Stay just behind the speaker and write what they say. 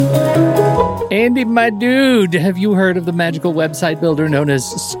Andy, my dude, have you heard of the magical website builder known as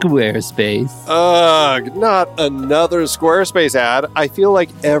Squarespace? Ugh, not another Squarespace ad. I feel like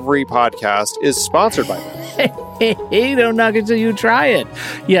every podcast is sponsored by them. Hey, don't knock it till you try it.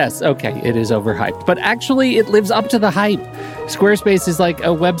 Yes, okay, it is overhyped, but actually it lives up to the hype. Squarespace is like a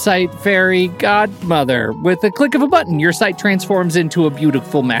website fairy godmother. With a click of a button, your site transforms into a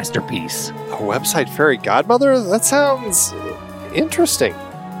beautiful masterpiece. A website fairy godmother? That sounds interesting.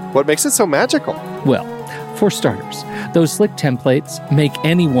 What makes it so magical? Well, for starters, those slick templates make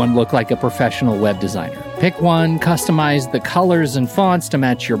anyone look like a professional web designer. Pick one, customize the colors and fonts to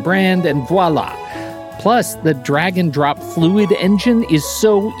match your brand, and voila. Plus, the drag-and-drop Fluid engine is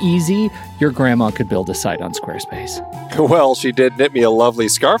so easy, your grandma could build a site on Squarespace. Well, she did knit me a lovely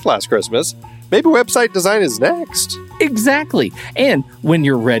scarf last Christmas. Maybe website design is next. Exactly. And when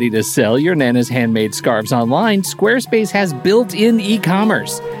you're ready to sell your Nana's handmade scarves online, Squarespace has built-in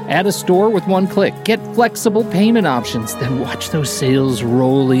e-commerce. Add a store with one click. Get flexible payment options. Then watch those sales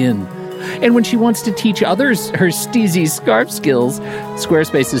roll in. And when she wants to teach others her steezy scarf skills,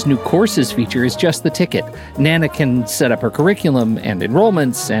 Squarespace's new courses feature is just the ticket. Nana can set up her curriculum and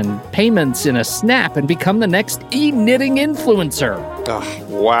enrollments and payments in a snap and become the next e-knitting influencer. Oh,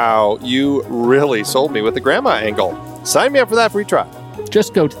 wow, you really sold me with the grandma angle. Sign me up for that free trial.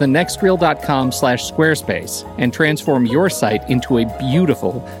 Just go to thenextreel.com/Squarespace and transform your site into a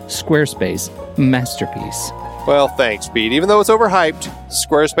beautiful Squarespace masterpiece. Well, thanks, Pete. Even though it's overhyped,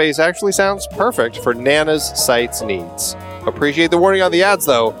 Squarespace actually sounds perfect for Nana's site's needs. Appreciate the warning on the ads,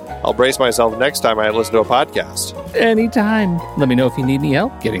 though. I'll brace myself next time I listen to a podcast. Anytime. Let me know if you need any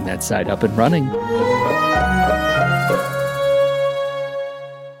help getting that site up and running.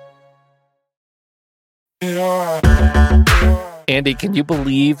 Andy, can you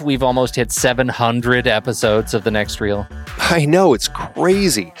believe we've almost hit 700 episodes of The Next Reel? I know, it's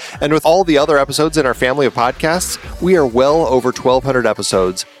crazy. And with all the other episodes in our family of podcasts, we are well over 1,200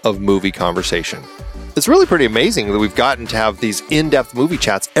 episodes of movie conversation. It's really pretty amazing that we've gotten to have these in-depth movie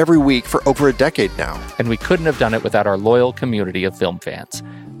chats every week for over a decade now. And we couldn't have done it without our loyal community of film fans.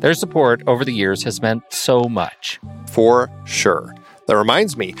 Their support over the years has meant so much. For sure. That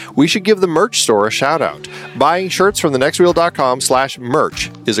reminds me, we should give the merch store a shout out. Buying shirts from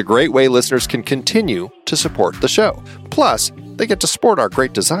thenextreel.com/merch is a great way listeners can continue to support the show. Plus, they get to sport our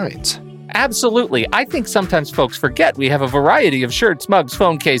great designs. Absolutely. I think sometimes folks forget we have a variety of shirts, mugs,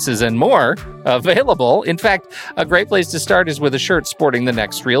 phone cases, and more available. In fact, a great place to start is with a shirt sporting the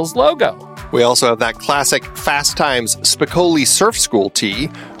Next Reel's logo. We also have that classic Fast Times Spicoli Surf School tee,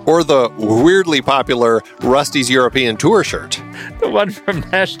 or the weirdly popular Rusty's European Tour shirt. The one from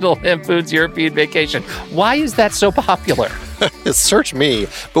National Lampoon's European Vacation. Why is that so popular? Search me,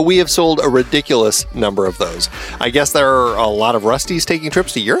 but we have sold a ridiculous number of those. I guess there are a lot of Rustys taking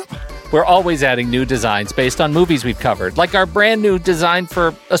trips to Europe? We're always adding new designs based on movies we've covered, like our brand new design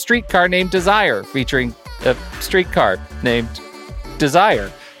for a streetcar named Desire, featuring a streetcar named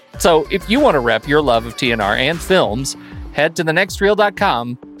Desire. So if you want to rep your love of TNR and films, head to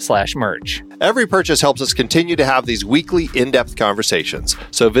thenextreel.com/merch. Every purchase helps us continue to have these weekly in-depth conversations.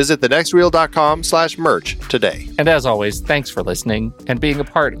 So visit thenextreel.com/merch today. And as always, thanks for listening and being a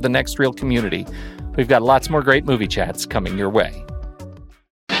part of the Next Reel community. We've got lots more great movie chats coming your way.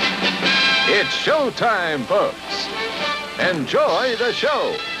 It's showtime, folks. Enjoy the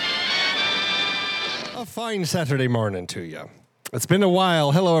show. A fine Saturday morning to you. It's been a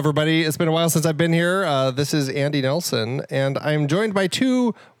while. Hello, everybody. It's been a while since I've been here. This is Andy Nelson, and I'm joined by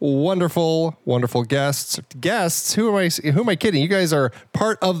two wonderful, wonderful guests. Guests? Who am I kidding? You guys are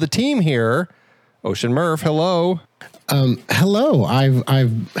part of the team here. Ocean Murph, hello. Hello. I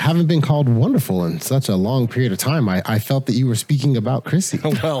haven't been called wonderful in such a long period of time. I felt that you were speaking about Chrissy.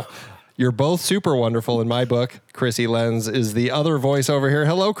 Well, you're both super wonderful in my book. Chrissy Lenz is the other voice over here.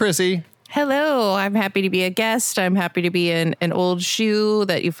 Hello, Chrissy. Hello, I'm happy to be a guest. I'm happy to be an old shoe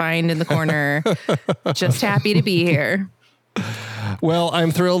that you find in the corner. Just happy to be here. Well,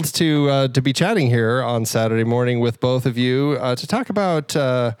 I'm thrilled to be chatting here on Saturday morning with both of you to talk about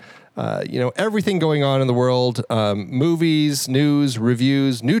everything going on in the world, movies, news,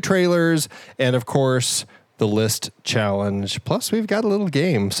 reviews, new trailers, and of course the list challenge. Plus, we've got a little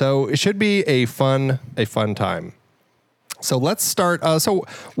game, so it should be a fun time. So let's start. So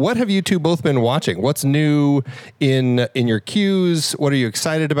what have you two both been watching? What's new in your queues? What are you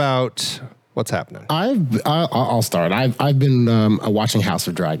excited about? What's happening? I'll start. I've been watching House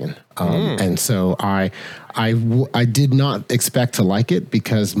of Dragon. And so I did not expect to like it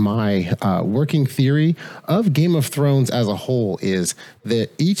because my working theory of Game of Thrones as a whole is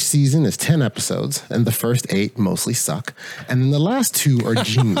that each season is 10 episodes and the first 8 mostly suck. And then the last 2 are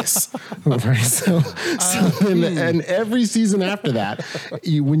genius. Right? So then, and every season after that,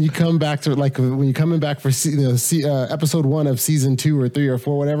 when you come back to when you're coming back for episode 1 of season 2 or 3 or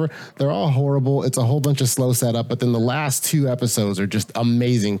 4, whatever, they're all horrible. It's a whole bunch of slow setup, but then the last 2 episodes are just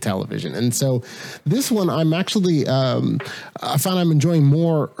amazing television. And so this one, I'm actually, I find I'm enjoying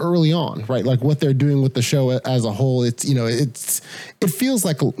more early on, right? Like what they're doing with the show as a whole. It's, it feels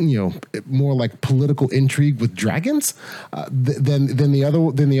like, more like political intrigue with dragons than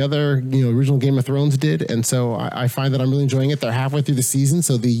the other, original Game of Thrones did. And so I find that I'm really enjoying it. They're halfway through the season.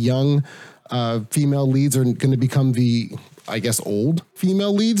 So the young female leads are going to become the, I guess, old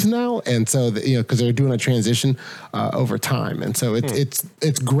female leads now. And so, because they're doing a transition over time. And so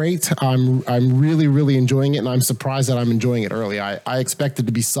it's great. I'm really, really enjoying it. And I'm surprised that I'm enjoying it early. I expected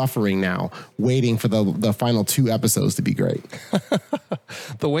to be suffering now, waiting for the final 2 episodes to be great.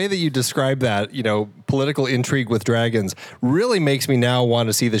 The way that you describe that, political intrigue with dragons really makes me now want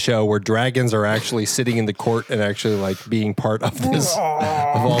to see the show where dragons are actually sitting in the court and actually like being part of this, of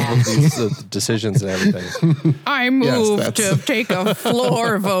all of these decisions and everything. I moved to take a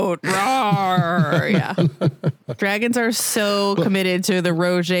floor vote. Roar. Yeah. Dragons are so committed to the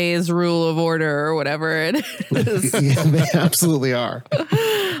Roger's rule of order or whatever it is. Yeah, they absolutely are.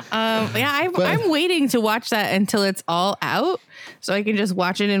 I'm waiting to watch that until it's all out so I can just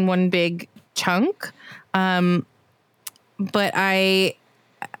watch it in one big chunk. But I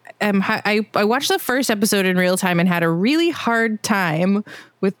watched the first episode in real time and had a really hard time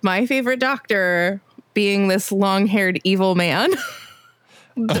with my favorite doctor being this long-haired evil man.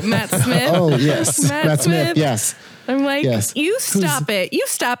 Matt Smith. Oh, yes. Matt Smith, yes. I'm like, yes. You stop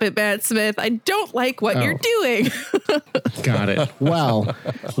it, Matt Smith. I don't like what you're doing. Got it. Well,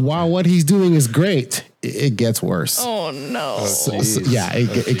 while what he's doing is great, it gets worse. Oh, no.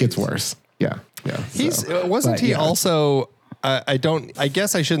 It gets worse. Yeah. Wasn't he also... I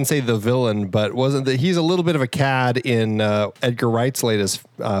guess I shouldn't say the villain, but wasn't that he's a little bit of a cad in Edgar Wright's latest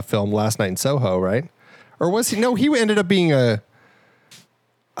film, Last Night in Soho, right? Or was he? No, he ended up being a.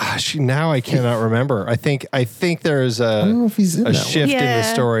 Now I cannot remember. I think there's a shift in the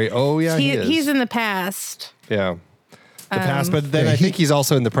story. Oh yeah, he is. He's in the past. Yeah. The past, but then I think he's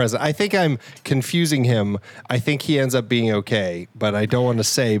also in the present. I think I'm confusing him. I think he ends up being okay, but I don't want to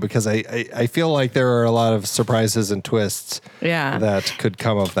say because I feel like there are a lot of surprises and twists that could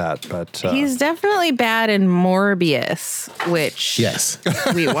come of that. But he's definitely bad in Morbius, which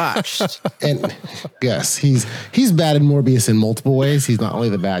we watched. And yes, he's bad in Morbius in multiple ways. He's not only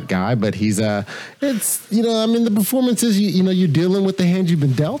the bad guy, but he's the performances, you're dealing with the hand you've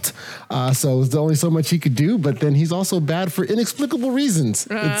been dealt. So there's only so much he could do, but then he's also bad for inexplicable reasons.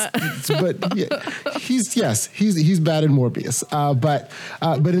 But yeah, he's bad in Morbius. But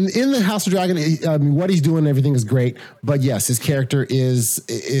in the House of Dragon, what he's doing and everything is great. But yes, his character is,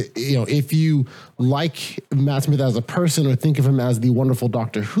 if you like Matt Smith as a person or think of him as the wonderful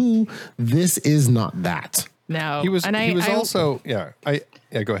Doctor Who, this is not that. No, he was also. Go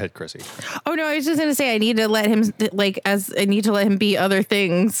ahead, Chrissy. Oh no, I was just gonna say I need to let him be other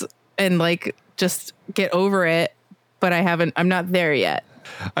things and just get over it. But I'm not there yet.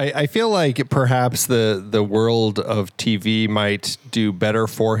 I feel like perhaps the world of TV might do better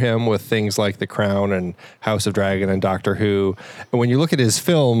for him with things like The Crown and House of Dragon and Doctor Who. And when you look at his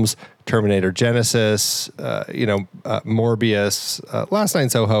films, Terminator Genesis, Morbius, Last Night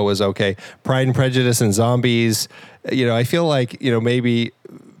in Soho was okay. Pride and Prejudice and Zombies. I feel like, maybe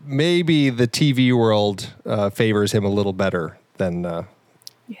the TV world favors him a little better than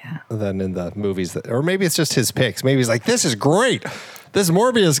in the movies. Or maybe it's just his picks. Maybe he's like, this is great. This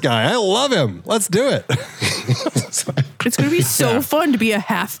Morbius guy, I love him. Let's do it. It's going to be so fun to be a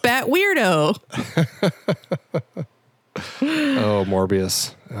half-bat weirdo. Oh,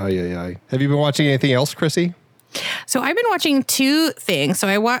 Morbius. Oh, yeah. Have you been watching anything else, Chrissy? So I've been watching 2 things. So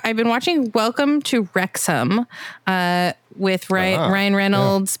I've been watching Welcome to Wrexham with Ryan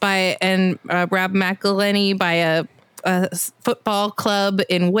Reynolds and Rob McElhenney by a football club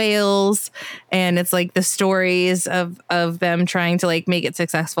in Wales, and it's the stories of them trying to make it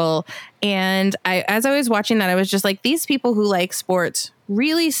successful. And as I was watching that, I was just like, these people who like sports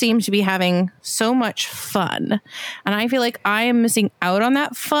really seem to be having so much fun, and I feel like I am missing out on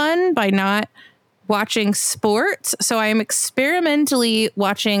that fun by not watching sports. So I am experimentally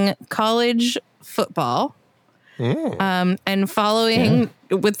watching college football. And following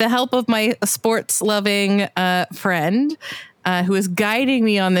with the help of my sports loving friend, who is guiding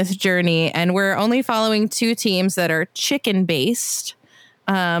me on this journey. And we're only following 2 teams that are chicken based.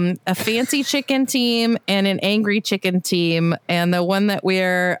 A fancy chicken team and an angry chicken team. And the one that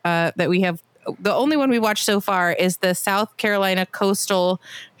the only one we watched so far is the South Carolina Coastal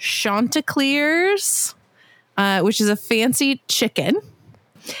Chanticleers, which is a fancy chicken.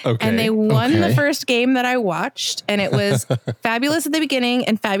 Okay. And they won the first game that I watched, and it was fabulous at the beginning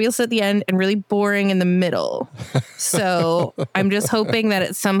and fabulous at the end and really boring in the middle. So I'm just hoping that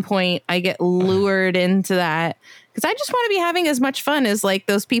at some point I get lured into that, because I just want to be having as much fun as like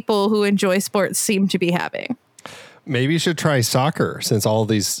those people who enjoy sports seem to be having. Maybe you should try soccer, since all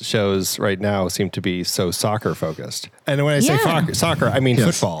these shows right now seem to be so soccer focused. And when I say soccer, I mean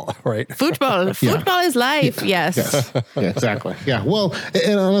football, right? Football is life. Yes. Yeah, exactly. Yeah. Well,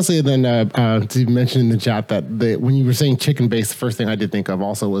 and honestly, then to mention in the chat that when you were saying chicken based, the first thing I did think of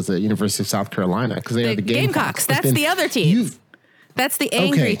also was the University of South Carolina, because they are the Gamecocks. That's the other team. That's the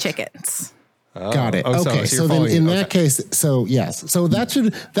angry chickens. Oh, got it. Okay. So then in that case, so yes. So that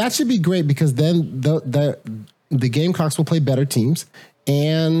should be great, because then the Gamecocks will play better teams,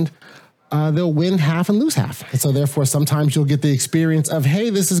 and they'll win half and lose half. And so therefore, sometimes you'll get the experience of, hey,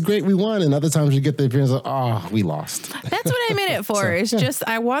 this is great, we won. And other times you get the experience of, oh, we lost. That's what I'm in it for.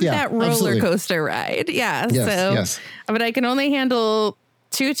 I want that roller coaster ride. Yeah. Yes. But I can only handle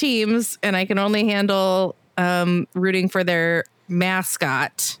 2 teams, and I can only handle rooting for their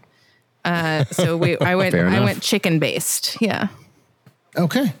mascot. I went chicken based. Yeah.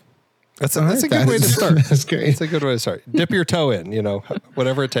 Okay. That's a good way to start. That's great. That's a good way to start. Dip your toe in,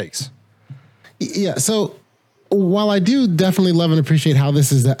 whatever it takes. Yeah. So while I do definitely love and appreciate how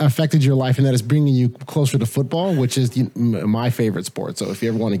this has affected your life, and that is bringing you closer to football, which is my favorite sport. So if you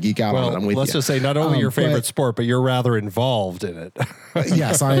ever want to geek out on it, I'm with you. Let's just say not only your favorite sport, but you're rather involved in it.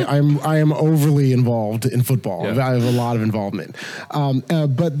 Yes, I am overly involved in football. Yeah. I have a lot of involvement.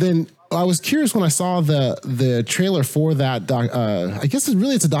 But then I was curious when I saw the trailer for that. I guess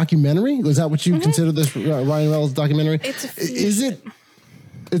it's a documentary. Was that what you consider this Ryan Reynolds documentary? It's a fusion.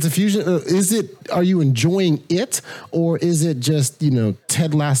 It's a fusion. Are you enjoying it, or is it just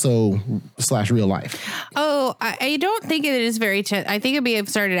Ted Lasso / real life? Oh, I don't think it is very. I think it may have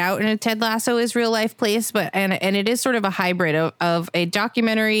started out in a Ted Lasso is real life place, but and it is sort of a hybrid of a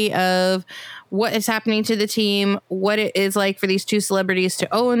documentary of what is happening to the team, what it is like for these 2 celebrities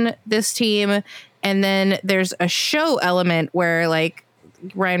to own this team. And then there's a show element where like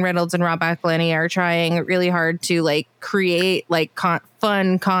Ryan Reynolds and Rob McElhenney are trying really hard to like create like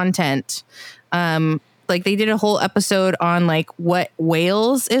fun content. Like they did a whole episode on like what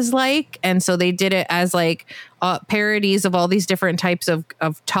Wales is like. And so they did it as like parodies of all these different types of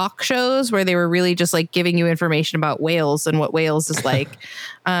talk shows, where they were really just like giving you information about Wales and what Wales is like.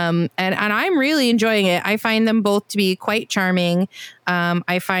 And I'm really enjoying it. I find them both to be quite charming.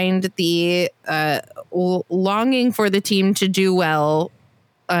 I find the longing for the team to do well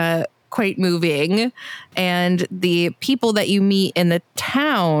quite moving. And the people that you meet in the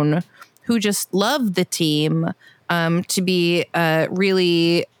town who just love the team to be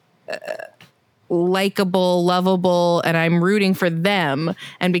really likable, lovable, and I'm rooting for them.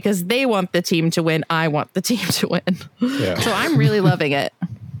 And because they want the team to win, I want the team to win. Yeah. So I'm really loving it.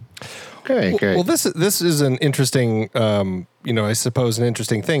 Okay. Well, this is an interesting, I suppose an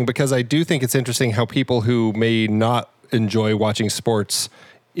interesting thing, because I do think it's interesting how people who may not enjoy watching sports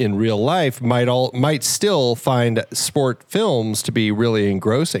in real life might still find sport films to be really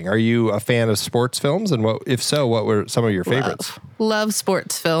engrossing. Are you a fan of sports films? And if so, what were some of your favorites? Love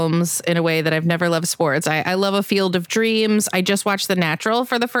sports films in a way that I've never loved sports. I love A Field of Dreams. I just watched The Natural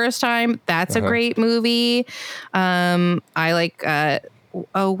for the first time. That's a great movie. I like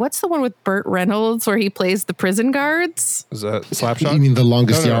what's the one with Burt Reynolds where he plays the prison guards? Is that Slapshot? You mean The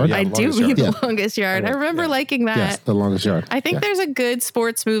Longest Yard? Yeah, I do mean The Longest Yard. I remember liking that. Yes, The Longest Yard. I think there's a good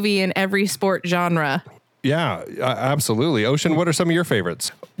sports movie in every sport genre. Yeah, absolutely. Ocean, what are some of your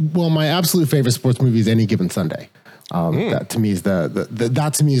favorites? Well, my absolute favorite sports movie is Any Given Sunday. That to me is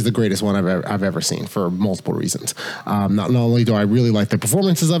the greatest one I've ever seen for multiple reasons. Not only do I really like the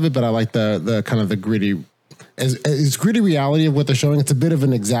performances of it, but I like the kind of the gritty. It's gritty reality of what they're showing. It's a bit of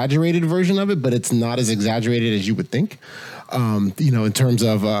an exaggerated version of it, but it's not as exaggerated as you would think. In terms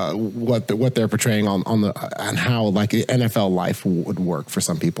of what they're portraying on how like NFL life would work for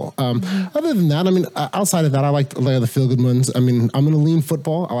some people. Other than that, outside of that, I like the feel good ones. I'm going to lean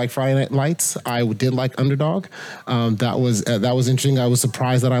football. I like Friday Night Lights. I did like Underdog. That was interesting. I was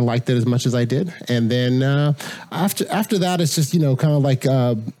surprised that I liked it as much as I did. And then after that, it's just kind of like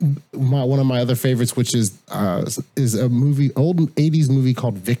one of my other favorites, which is a movie, old 80s movie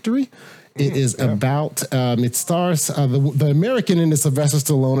called Victory. It is about, it stars, the American in it is Sylvester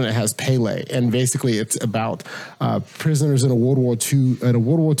Stallone, and it has Pele. And basically it's about prisoners in a World War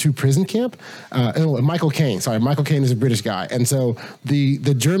II prison camp. Michael Caine is a British guy. And so the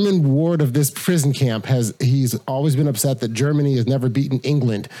German ward of this prison camp he's always been upset that Germany has never beaten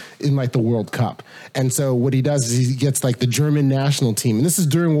England in like the World Cup. And so what he does is he gets like the German national team. And this is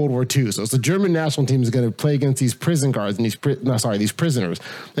during World War II. So it's the German national team is going to play against these prison guards and these prisoners.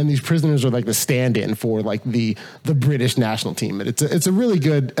 And these prisoners are like the stand-in for like the British national team. And it's a really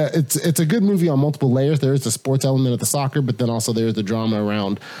good it's a good movie on multiple layers. There is the sports element of the soccer, but then also there's the drama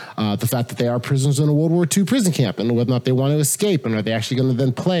around the fact that they are prisoners in a World War II prison camp and whether or not they want to escape, and are they actually going to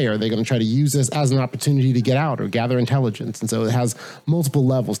then play, or are they going to try to use this as an opportunity to get out or gather intelligence. And so it has multiple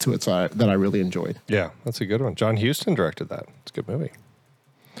levels to it that I really enjoyed. Yeah, that's a good one. John Huston directed that. It's a good movie.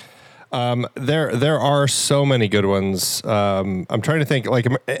 There are so many good ones. I'm trying to think, like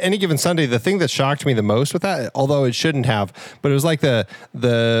Any Given Sunday, the thing that shocked me the most with that, although it shouldn't have, but it was like the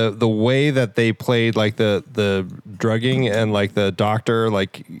way that they played like the drugging and like the doctor,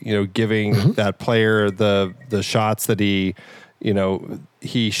 like, giving that player the shots that he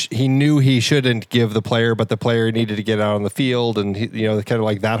knew he shouldn't give the player, but the player needed to get out on the field, and kind of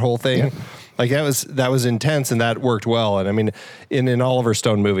like that whole thing. Yeah. Like that was intense, and that worked well. And I mean, in an Oliver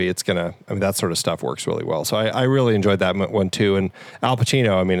Stone movie, that sort of stuff works really well. So I really enjoyed that one too. And Al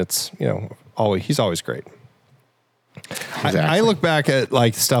Pacino, I mean, he's always great. Exactly. I look back at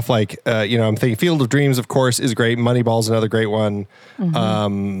like stuff like, I'm thinking Field of Dreams, of course, is great. Moneyball's another great one.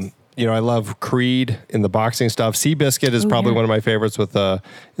 Mm-hmm. I love Creed in the boxing stuff. Seabiscuit is probably one of my favorites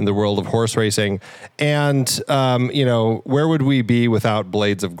in the world of horse racing. And, where would we be without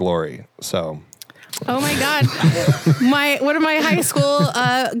Blades of Glory? So. Oh my God. One of my high school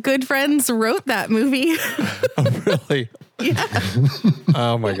good friends wrote that movie. Oh, really? Yeah.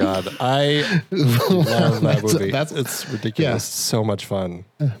 Oh my God. I love that movie. It's ridiculous. Yeah. So much fun.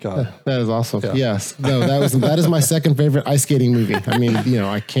 God. That is awesome. Yeah. Yes. No, that is my second favorite ice skating movie. I mean,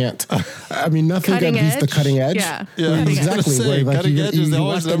 I can't, nothing Cutting beats the Cutting Edge. Yeah. Exactly. Where like you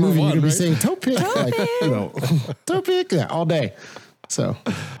watch that movie, you're going to be right? saying toe pick, toe pick, all day. So.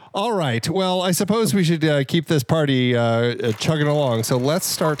 All right. Well, I suppose we should keep this party chugging along. So let's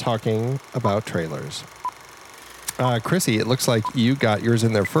start talking about trailers. Chrissy, it looks like you got yours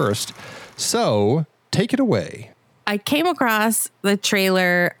in there first. So take it away. I came across the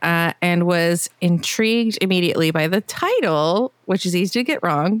trailer and was intrigued immediately by the title, which is easy to get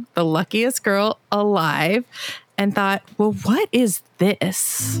wrong, The Luckiest Girl Alive, and thought, well, what is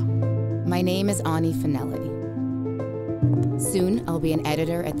this? My name is Ani Finelli. Soon, I'll be an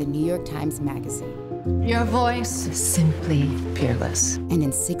editor at the New York Times Magazine. Your voice is simply peerless. And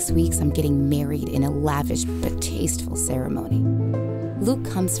in 6 weeks, I'm getting married in a lavish but tasteful ceremony. Luke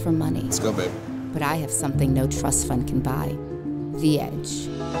comes for money. Let's go, babe. But I have something no trust fund can buy. The edge.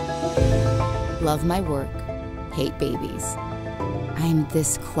 Love my work, hate babies. I'm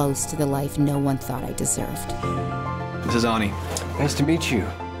this close to the life no one thought I deserved. This is Ani. Nice to meet you.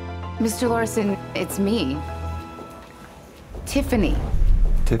 Mr. Larson, it's me. Tiffany.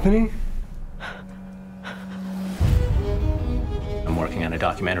 Tiffany? I'm working on a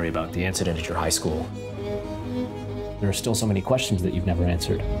documentary about the incident at your high school. There are still so many questions that you've never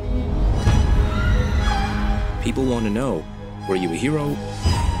answered. People want to know, were you a hero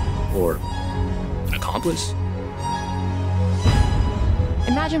or an accomplice?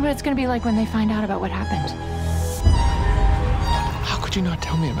 Imagine what it's going to be like when they find out about what happened. How could you not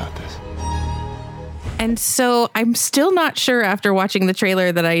tell me about this? And so I'm still not sure after watching the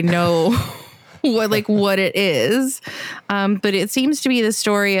trailer that I know what it is. But it seems to be the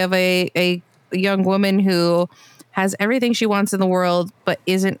story of a young woman who has everything she wants in the world, but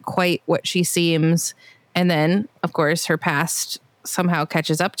isn't quite what she seems. And then, of course, her past somehow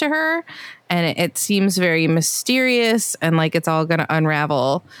catches up to her, and it seems very mysterious and like it's all going to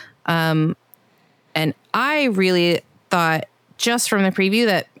unravel. And I really thought just from the preview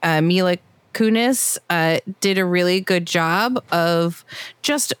that Mila Kunis did a really good job of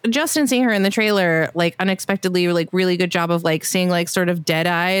just in seeing her in the trailer, like unexpectedly, like really good job of like seeing like sort of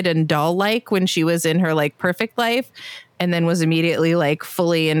dead-eyed and doll-like when she was in her like perfect life, and then was immediately like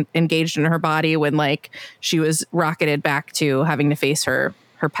fully engaged in her body when like she was rocketed back to having to face her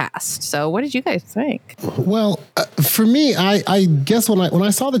past. So what did you guys think? Well, for me, I guess when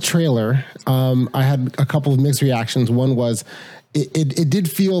I saw the trailer, I had a couple of mixed reactions. One was it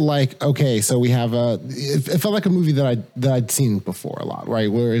did feel like, okay, so we have it felt like a movie that I'd seen before a lot, right?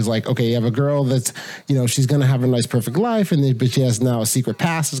 Where it's like, okay, you have a girl that's, she's going to have a nice, perfect life, but she has now a secret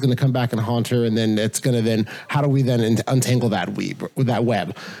past that's going to come back and haunt her, and then it's going to how do we then untangle that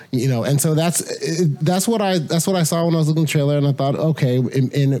web, And so that's what I saw when I was looking at the trailer, and I thought, okay,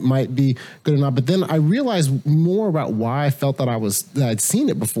 and it might be good or not. But then I realized more about why I felt that I'd seen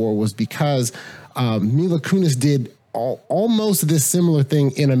it before was because Mila Kunis did almost this similar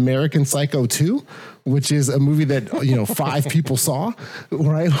thing in American Psycho 2, which is a movie that 5 people saw,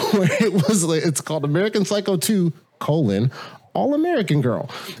 right? Where it's called American Psycho 2: All American Girl.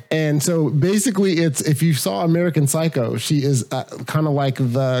 And so basically if you saw American Psycho, she is kind of like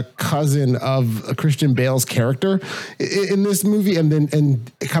the cousin of Christian Bale's character in this movie. And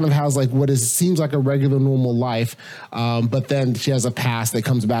it kind of has like seems like a regular normal life. But then she has a past that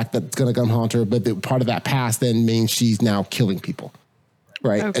comes back that's going to come haunt her. But part of that past then means she's now killing people.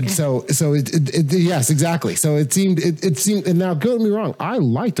 Right. Okay. And so yes, exactly. So it seemed, and now don't get me wrong, I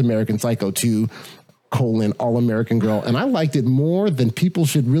liked American Psycho 2: All American Girl, and I liked it more than people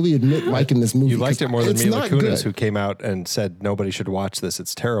should really admit liking this movie. You liked it more than Mila Kunis, who came out and said nobody should watch this.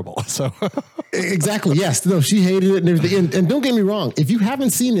 It's terrible. So exactly, yes, no, she hated it and everything. And don't get me wrong, if you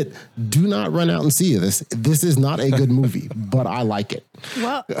haven't seen it, do not run out and see this. This is not a good movie, but I like it.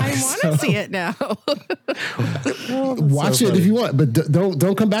 Well, I want to see it now. Watch it if you want, but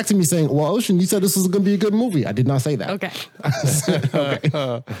don't come back to me saying, "Well, Ocean, you said this was going to be a good movie." I did not say that. Okay.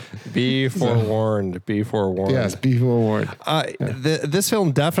 Okay. Be forewarned. Be forewarned. Yes, be forewarned. This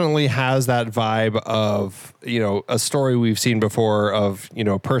film definitely has that vibe of a story we've seen before of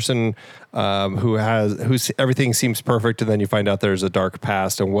a person whose everything seems perfect, and then you find out there's a dark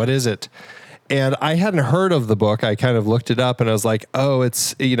past, and what is it? And I hadn't heard of the book. I kind of looked it up, and I was like, oh,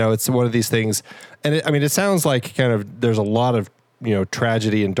 it's it's one of these things. And it sounds like kind of there's a lot of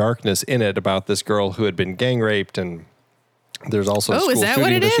tragedy and darkness in it about this girl who had been gang raped, and there's also is that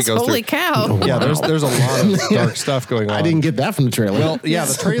what it is? Holy cow! Yeah, there's a lot of dark stuff going on. I didn't get that from the trailer. Well, yeah,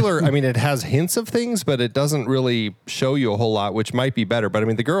 the trailer. It has hints of things, but it doesn't really show you a whole lot, which might be better. But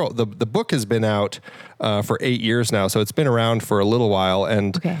the book has been out for 8 years now, so it's been around for a little while,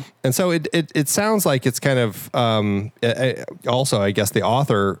 and so it sounds like it's kind of also, I guess the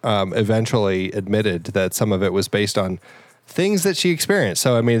author eventually admitted that some of it was based on things that she experienced.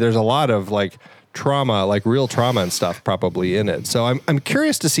 So there's a lot of trauma, like real trauma and stuff probably in it. So I'm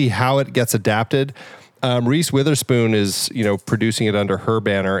curious to see how it gets adapted. Reese Witherspoon is, producing it under her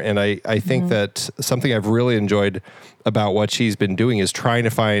banner. And I think that something I've really enjoyed about what she's been doing is trying to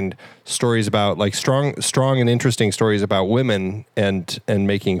find stories about strong and interesting stories about women and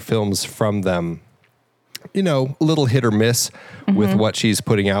making films from them, a little hit or miss with what she's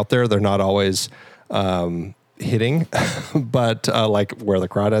putting out there. They're not always, hitting, but like Where the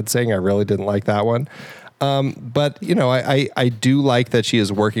Crawdads Sing, I really didn't like that one. But I do like that she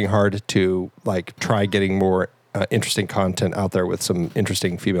is working hard to try getting more interesting content out there with some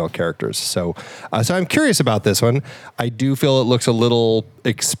interesting female characters. So I'm curious about this one. I do feel it looks a little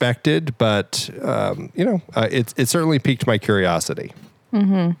expected, but it certainly piqued my curiosity.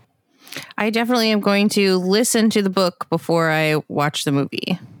 Mm-hmm. I definitely am going to listen to the book before I watch the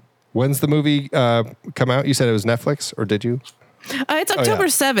movie. When's the movie come out? You said it was Netflix, or did you? It's October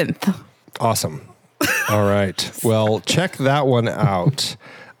 7th. Awesome. All right. Well, check that one out.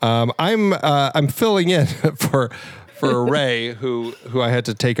 I'm filling in for Ray, who I had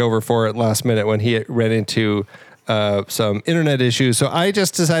to take over for at last minute when he ran into some internet issues. So I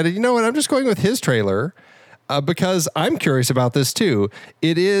just decided, you know what? I'm just going with his trailer because I'm curious about this too.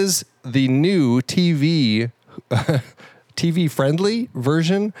 It is the new TV-friendly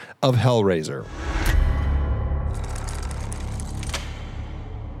version of Hellraiser.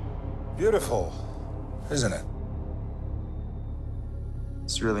 Beautiful, isn't it?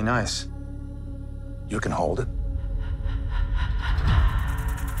 It's really nice. You can hold it.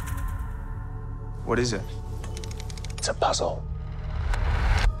 What is it? It's a puzzle.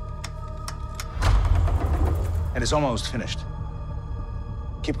 And it's almost finished.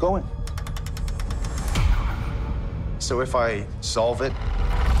 Keep going. So if I solve it,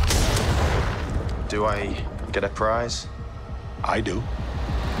 do I get a prize? I do.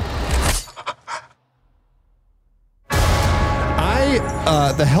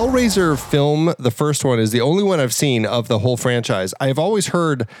 The Hellraiser film, the first one, is the only one I've seen of the whole franchise. I've always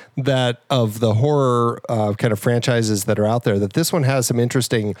heard that of the horror kind of franchises that are out there, that this one has some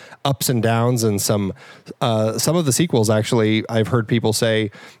interesting ups and downs, and some of the sequels actually I've heard people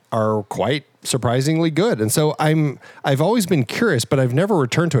say are quite surprisingly good. And so I've always been curious, but I've never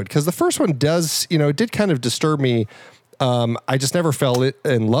returned to it because the first one does, it did kind of disturb me I just never fell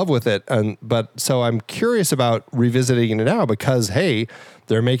in love with it. But so I'm curious about revisiting it now because, hey,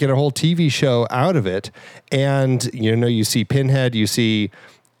 they're making a whole TV show out of it. And, you see Pinhead, you see,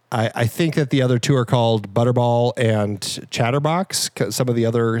 I think that the other two are called Butterball and Chatterbox, some of the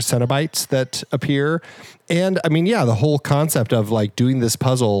other Cenobites that appear. And I mean, yeah, the whole concept of like doing this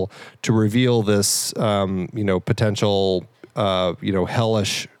puzzle to reveal this, potential,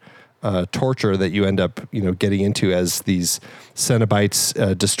 hellish torture that you end up, getting into as these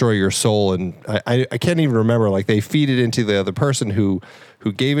Cenobites destroy your soul. And I can't even remember, like they feed it into the other person who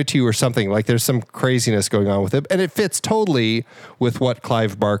gave it to you or something. Like there's some craziness going on with it. And it fits totally with what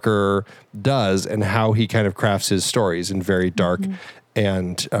Clive Barker does and how he kind of crafts his stories in very dark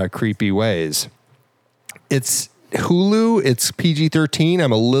and creepy ways. It's Hulu, it's PG-13.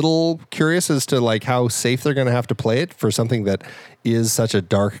 I'm a little curious as to like how safe they're going to have to play it for something that is such a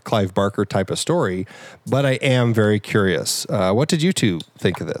dark Clive Barker type of story. But I am very curious. What did you two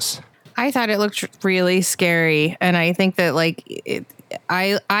think of this? I thought it looked really scary, and I think that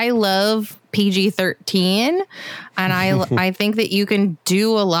I love PG-13, and I think that you can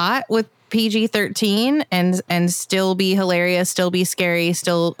do a lot with PG-13 and still be hilarious, still be scary,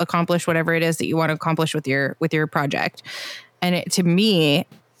 still accomplish whatever it is that you want to accomplish with your project. And to me,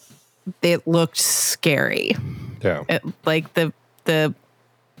 it looked scary. Yeah, like the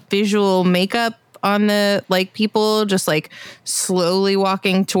visual makeup on the people just slowly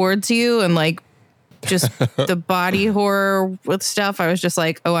walking towards you and just the body horror with stuff. I was just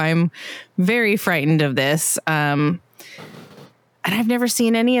like, oh, I'm very frightened of this. And I've never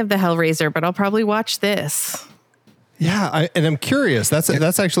seen any of the Hellraiser, but I'll probably watch this. Yeah, and I'm curious.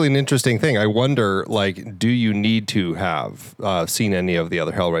 That's actually an interesting thing. I wonder, do you need to have seen any of the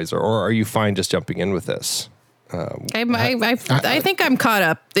other Hellraiser, or are you fine just jumping in with this? I think I'm caught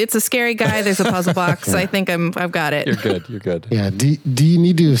up. It's a scary guy. There's a puzzle box. Yeah. I think I've got it. You're good. Yeah. Do you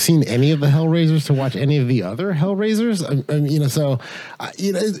need to have seen any of the Hellraisers to watch any of the other Hellraisers?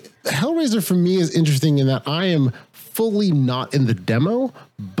 Hellraiser for me is interesting in that I am fully not in the demo,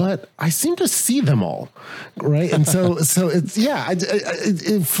 but I seem to see them all, right? And so it's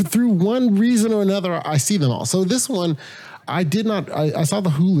through one reason or another, I see them all. So this one, I did not. I saw the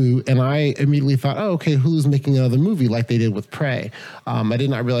Hulu, and I immediately thought, "Oh, okay, Hulu's making another movie like they did with Prey." I did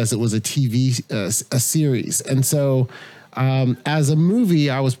not realize it was a TV a series, and so as a movie,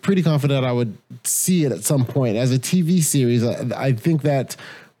 I was pretty confident I would see it at some point. As a TV series, I think that,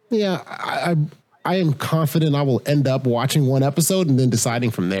 I am confident I will end up watching one episode and then deciding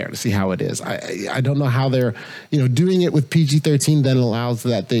from there to see how it is. I don't know how they're, doing it with PG-13 then allows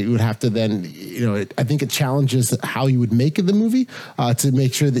that they would have to then, I think it challenges how you would make the movie to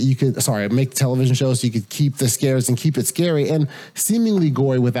make sure that you could, make television shows so you could keep the scares and keep it scary and seemingly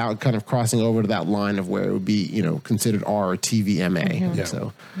gory without kind of crossing over to that line of where it would be, considered R or TVMA.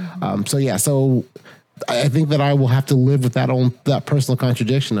 Mm-hmm. Yeah. So I think that I will have to live with that personal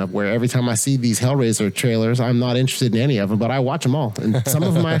contradiction of where every time I see these Hellraiser trailers, I'm not interested in any of them, but I watch them all, and some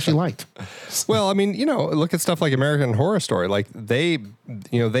of them I actually liked. Well, I mean, look at stuff like American Horror Story. Like they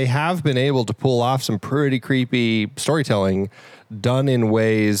have been able to pull off some pretty creepy storytelling done in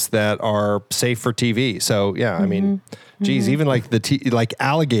ways that are safe for TV. So yeah, I mean, geez, even like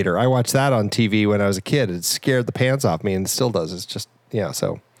Alligator, I watched that on TV when I was a kid. It scared the pants off me, and it still does. It's just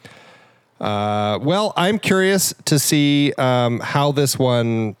so. Well, I'm curious to see how this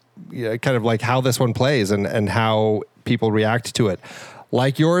one, how this one plays and how people react to it.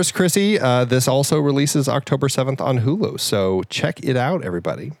 Like yours, Chrissy, this also releases October 7th on Hulu, so check it out,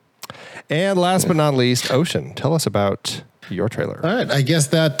 everybody. And last but not least, Ocean, tell us about your trailer. All right, I guess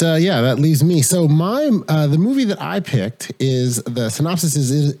that that leaves me. So the movie that I picked the synopsis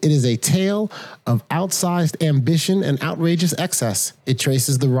is it is a tale of outsized ambition and outrageous excess. It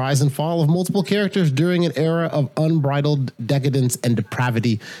traces the rise and fall of multiple characters during an era of unbridled decadence and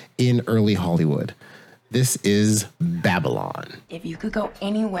depravity in early Hollywood. This is Babylon. If you could go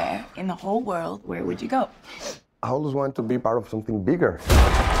anywhere in the whole world, where would you go? I always wanted to be part of something bigger.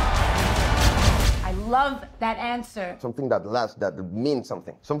 I love that answer. Something that lasts, that means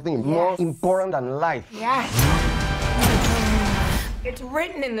something. Something more important than life. Yes. It's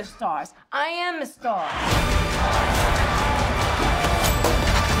written in the stars. I am a star.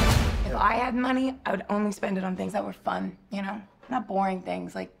 If I had money, I would only spend it on things that were fun, not boring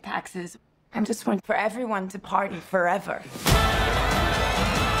things like taxes. I'm just one for everyone to party forever.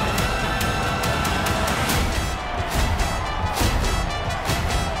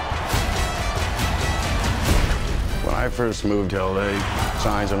 When I first moved to LA,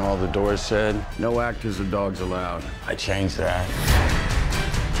 signs on all the doors said, no actors or dogs allowed. I changed that.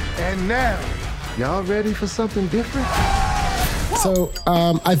 And now, Y'all ready for something different? So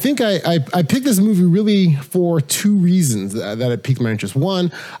I think I picked this movie really for two reasons that it piqued my interest.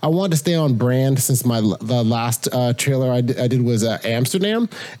 One, I wanted to stay on brand since the last trailer I did was Amsterdam,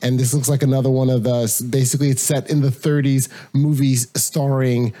 and this looks like another one of the, basically it's set in the 30s, movies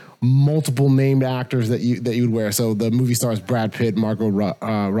starring multiple named actors that you would wear. So the movie stars Brad Pitt, Margot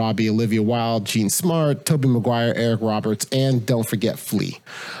Robbie, Olivia Wilde, Gene Smart, Tobey Maguire, Eric Roberts, and don't forget Flea,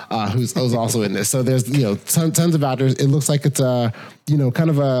 who's also in this. So there's tons of actors. It looks like it's a kind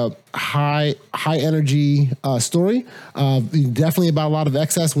of a high energy story. Definitely about a lot of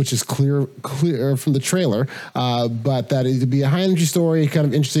excess, which is clear from the trailer. But that it would be a high energy story, kind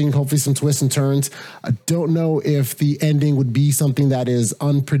of interesting. Hopefully some twists and turns. I don't know if the ending would be something that is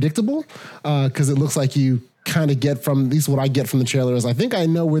unpredictable, because it looks like you kind of get from, at least what I get from the trailer is I think I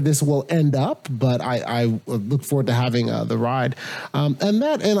know where this will end up, but I look forward to having the ride.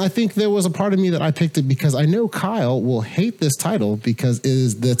 And I think there was a part of me that I picked it because I know Kyle will hate this title because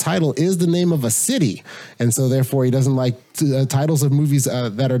the title is the name of a city. And so therefore he doesn't like titles of movies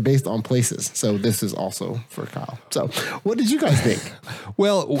that are based on places. So this is also for Kyle. So what did you guys think?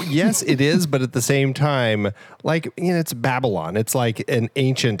 Well, yes, it is. But at the same time, it's Babylon. It's like an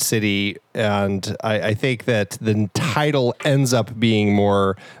ancient city. And I think that the title ends up being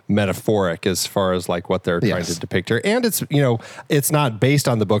more metaphoric as far as like what they're trying to depict here. And it's, it's not based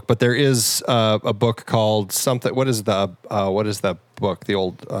on the book, but there is a book called something. What is the book? The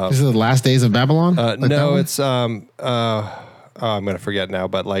old, is it The Last Days of Babylon? No, it's, I'm going to forget now,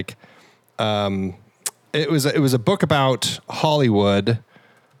 but it was a book about Hollywood.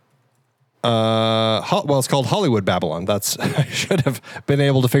 It's called Hollywood Babylon. I should have been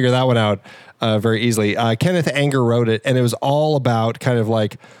able to figure that one out very easily. Kenneth Anger wrote it, and it was all about kind of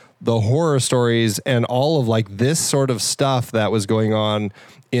like the horror stories and all of like this sort of stuff that was going on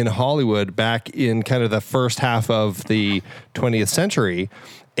in Hollywood back in kind of the first half of the 20th century.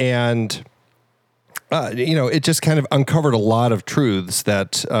 And it just kind of uncovered a lot of truths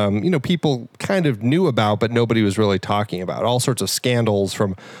that, people kind of knew about, but nobody was really talking about. All sorts of scandals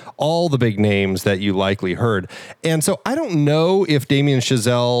from all the big names that you likely heard. And so I don't know if Damien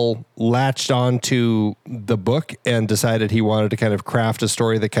Chazelle latched on to the book and decided he wanted to kind of craft a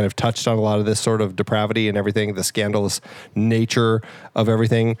story that kind of touched on a lot of this sort of depravity and everything, the scandalous nature of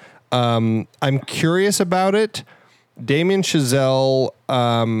everything. I'm curious about it. Damien Chazelle,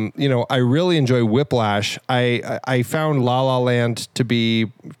 I really enjoy Whiplash. I found La La Land to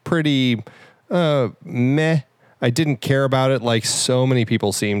be pretty meh. I didn't care about it like so many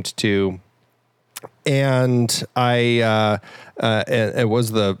people seemed to. And it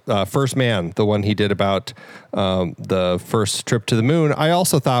was the First Man, the one he did about the first trip to the moon. I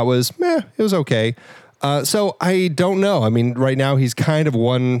also thought was meh. It was okay. So I don't know. I mean, right now he's kind of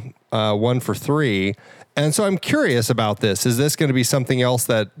one for three. And so I'm curious about this. Is this going to be something else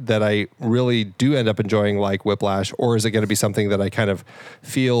that I really do end up enjoying like Whiplash, or is it going to be something that I kind of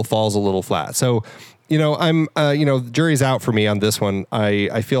feel falls a little flat? So, I'm, the jury's out for me on this one.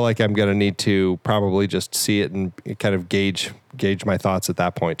 I feel like I'm going to need to probably just see it and kind of gauge my thoughts at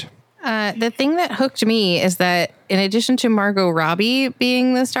that point. The thing that hooked me is that in addition to Margot Robbie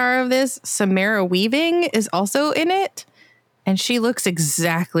being the star of this, Samara Weaving is also in it. And she looks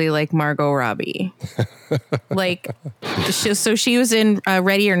exactly like Margot Robbie. So she was in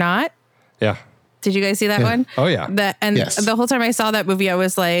Ready or Not. Yeah. Did you guys see that one? Oh, yeah. The whole time I saw that movie, I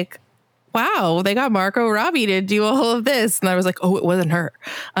was like, wow, they got Margot Robbie to do all of this. And I was like, oh, it wasn't her.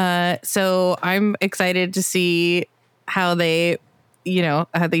 So I'm excited to see how they,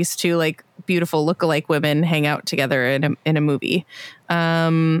 how these two like beautiful lookalike women hang out together in a movie.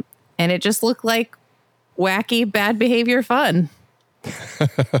 And it just looked like wacky, bad behavior fun. Plenty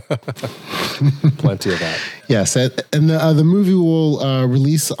of that. Yes, and the movie will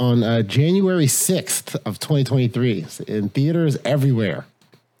release on January 6th of 2023 in theaters everywhere.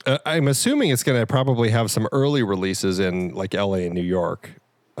 I'm assuming it's going to probably have some early releases in like LA and New York.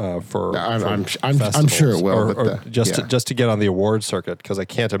 I'm sure it will. Or just to get on the award circuit, because I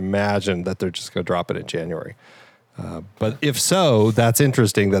can't imagine that they're just going to drop it in January. But if so, that's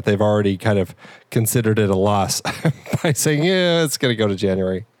interesting that they've already kind of considered it a loss by saying, yeah, it's going to go to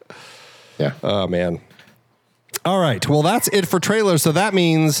January. Yeah. Oh, man. All right. Well, that's it for trailers. So that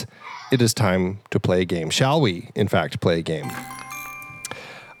means it is time to play a game. Shall we, in fact, play a game?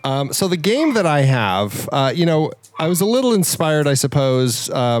 So the game that I have, I was a little inspired, I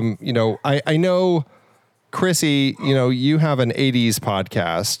suppose. I know... Chrissy, you have an 80s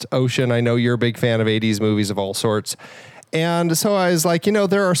podcast. Ocean, I know you're a big fan of 80s movies of all sorts. And so I was like,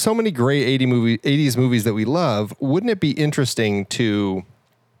 there are so many great 80s movies that we love. Wouldn't it be interesting to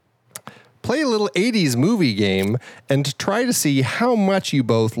play a little 80s movie game and try to see how much you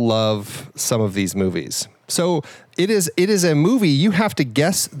both love some of these movies. So it is a movie. You have to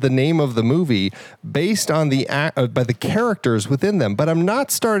guess the name of the movie based on by the characters within them. But I'm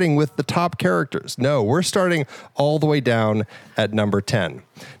not starting with the top characters. No, we're starting all the way down at number 10.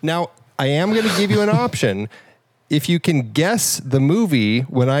 Now, I am going to give you an option. If you can guess the movie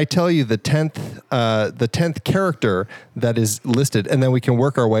when I tell you the 10th character that is listed, and then we can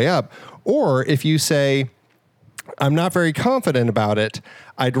work our way up. Or if you say, I'm not very confident about it,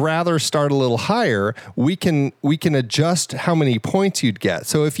 I'd rather start a little higher, we can adjust how many points you'd get.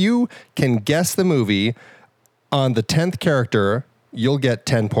 So if you can guess the movie on the 10th character, you'll get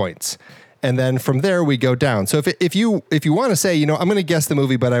 10 points. And then from there we go down. So if you want to say, I'm going to guess the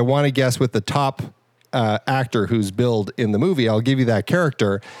movie, but I want to guess with the top actor who's billed in the movie, I'll give you that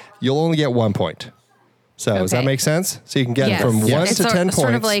character. You'll only get 1 point. So does that make sense? So you can get from 1 to 10 points.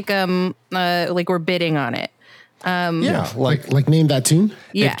 Sort of like we're bidding on it. Like name that tune.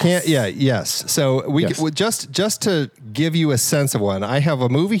 Yes. Yes. So we just to give you a sense of one, I have a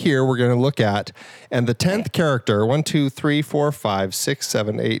movie here we're going to look at, and the 10th character, 1, 2, 3, 4, 5, 6,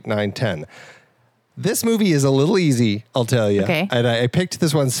 7, 8, 9, 10. This movie is a little easy, I'll tell you. Okay. And I picked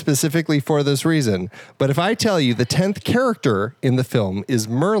this one specifically for this reason. But if I tell you the 10th character in the film is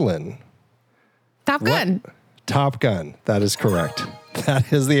Merlin. Top Gun. Top Gun. That is correct.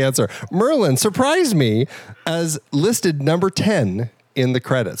 That is the answer. Merlin surprised me as listed number 10 in the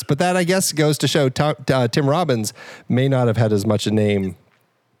credits. But that, I guess, goes to show Tim Robbins may not have had as much a name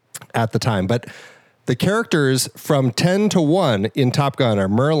at the time. But the characters from 10 to 1 in Top Gun are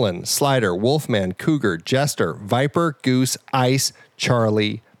Merlin, Slider, Wolfman, Cougar, Jester, Viper, Goose, Ice,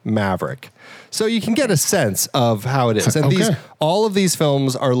 Charlie, Maverick. So you can get a sense of how it is. And all of these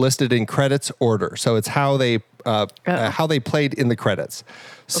films are listed in credits order. So it's how they played in the credits.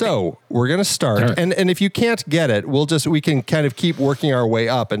 So we're going to start. And if you can't get it, we can kind of keep working our way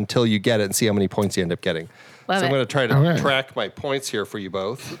up until you get it and see how many points you end up getting. I'm going to try to track my points here for you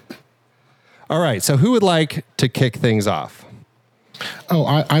both. All right. So who would like to kick things off? Oh,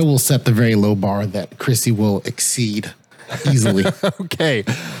 I will set the very low bar that Chrissy will exceed easily. Okay.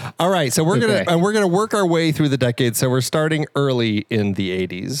 All right. So we're gonna work our way through the decades. So we're starting early in the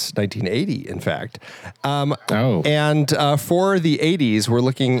 80s, 1980, in fact. And for the 80s, for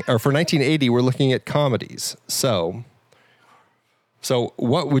 1980, we're looking at comedies. So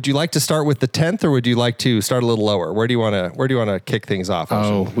what would you like to start with, the 10th, or would you like to start a little lower? Where do you want to kick things off?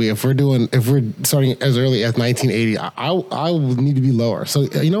 If we're starting as early as 1980, I will need to be lower. So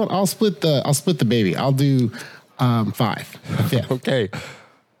you know what? I'll split the baby. I'll do 5. Yeah. Okay.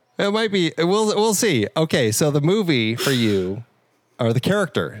 It might be. We'll see. Okay. So the movie for you, or the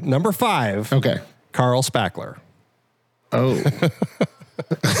character, number 5. Okay. Carl Spackler. Oh.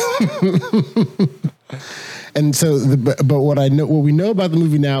 And so, but what we know about the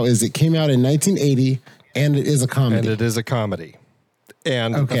movie now is it came out in 1980, and it is a comedy.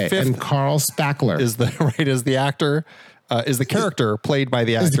 And the fifth, and Carl Spackler is the actor, is the character played by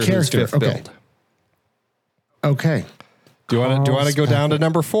the actor who's fifth billed. Okay. Do you want to go down to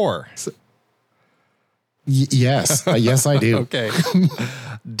number 4? Yes. Yes, I do. Okay.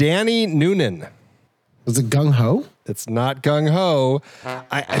 Danny Noonan. Was it Gung Ho? It's not Gung Ho.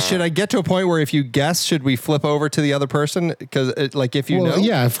 Should I get to a point where if you guess, should we flip over to the other person? Because if you know.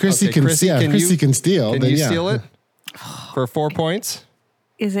 Yeah, if Chrissy can steal. Can you steal it for 4 points?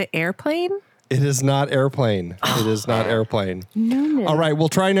 Is it Airplane? It is not Airplane. It is not Airplane. No. All right, we'll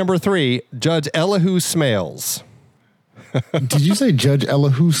try number 3. Judge Elihu Smales. Did you say Judge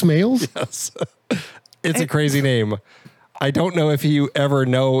Elihu Smales? Yes. It's a crazy name. I don't know if you ever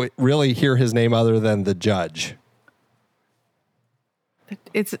really hear his name other than the judge.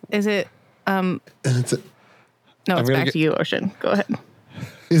 It's back to you, Ocean. Go ahead.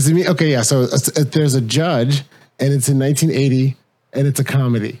 Is it me? Okay, yeah. So there's a judge, and it's in 1980, and it's a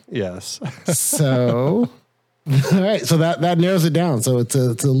comedy. Yes. So, all right. So that narrows it down. So it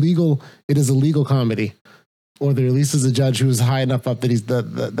is a legal comedy, or there at least is a judge who is high enough up that he's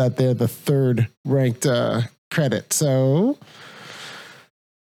that they're the third ranked credit. So,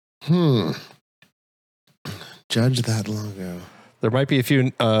 judge that long ago. There might be a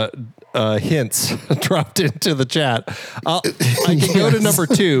few hints dropped into the chat. I can go to number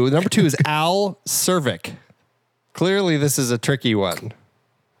 2. Number 2 is Al Cervic. Clearly, this is a tricky one.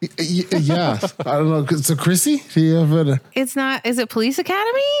 Yeah, I don't know. So, Chrissy, do you have it? It's not. Is it Police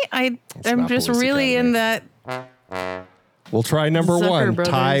Academy? I'm just really in that. We'll try number 1.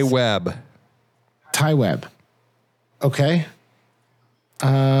 Brothers. Ty Webb. Ty Webb. Okay.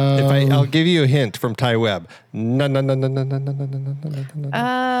 I'll give you a hint from Ty Webb. No.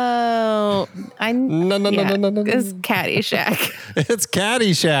 Oh, it's Caddyshack. It's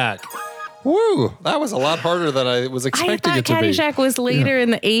Caddyshack. Woo! That was a lot harder than I was expecting it to be. I thought Caddyshack was later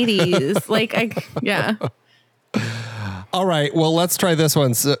in the 80s. Yeah. All right. Well, let's try this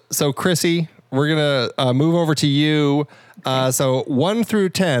one. So Chrissy, we're going to move over to you. So 1 through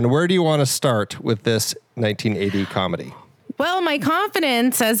 10, where do you want to start with this 1980 comedy? Well, my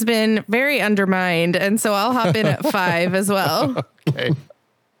confidence has been very undermined, and so I'll hop in at 5 as well. Okay.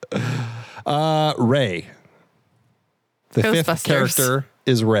 Ray. The 5th character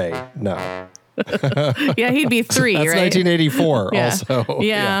is Ray. No. Yeah, he'd be 3, That's right? 1984 yeah. also.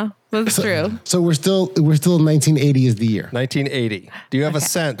 Yeah, that's true. So we're still 1980 is the year. 1980. Do you have a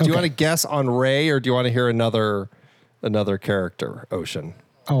sense? Do you want to guess on Ray, or do you want to hear another character, Ocean?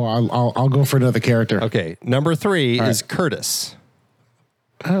 Oh, I'll go for another character. Okay. Number 3 is Curtis.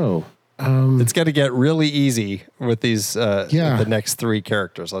 Oh. It's going to get really easy with these the next 3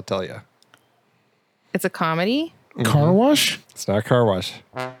 characters, I'll tell you. It's a comedy? Car Wash? It's not Car Wash.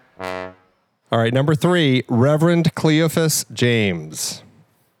 All right, number 3, Reverend Cleophas James.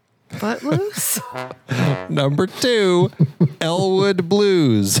 Footloose? Number 2, Elwood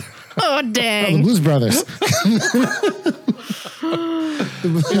Blues. Oh, dang. Oh, the Blues Brothers.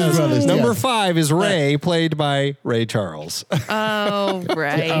 Number 5 is Ray, played by Ray Charles. Oh,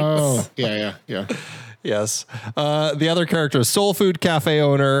 right. Oh, yeah. Yes. The other characters, Soul Food Cafe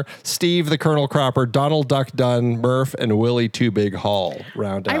owner, Steve the Colonel Cropper, Donald Duck Dunn, Murph, and Willie Two Big Hall.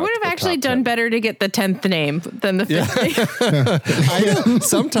 Round out. I would have actually done better to get the 10th name than the 5th name.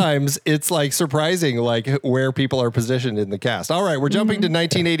 Sometimes it's like surprising, like where people are positioned in the cast. All right, we're jumping to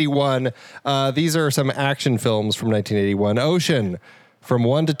 1981. These are some action films from 1981. Ocean, from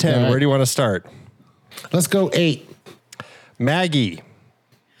 1 to 10, where do you want to start? Let's go 8. Maggie.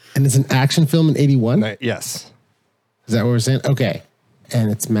 And it's an action film in 81? Yes. Is that what we're saying? Okay. And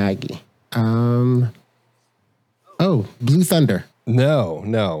it's Maggie. Blue Thunder.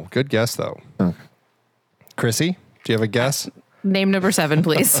 No. Good guess, though. Okay. Chrissy, do you have a guess? Name number 7,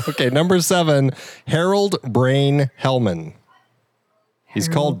 please. Okay, number 7, Harold Brain Hellman. He's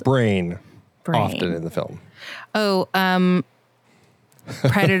called Brain often in the film. Oh,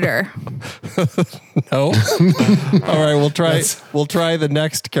 Predator. No. All right, we'll try the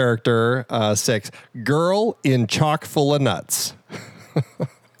next character, 6. Girl in Chock full of nuts.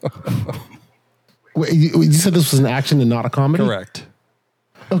 Wait, you said this was an action and not a comedy? Correct.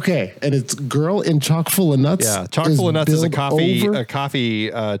 Okay, and it's Girl in Chock full of nuts. Yeah, Chock full of nuts is a coffee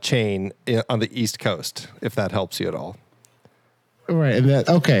chain on the East Coast. If that helps you at all. Right, and the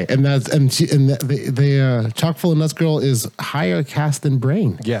Chock full of nuts girl is higher cast than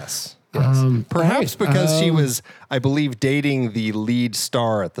Brain. Yes. Perhaps because she was, I believe, dating the lead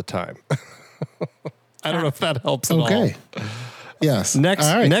star at the time. I don't know if that helps at all. Okay. Yes. Next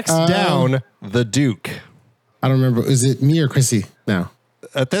down, the Duke. I don't remember. Is it me or Chrissy now?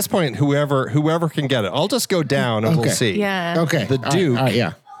 At this point, whoever can get it. I'll just go down and we'll see. Yeah. Okay. The Duke. All right,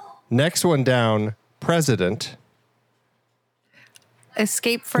 yeah. Next one down, President.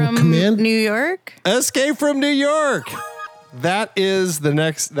 Escape from New York? Escape from New York. That is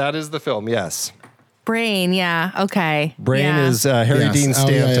the film, yes. Brain, yeah. Okay. Brain is Harry Dean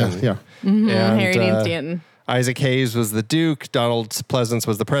Stanton. Yeah. Mm-hmm. Harry Dean Stanton. Isaac Hayes was the Duke. Donald Pleasance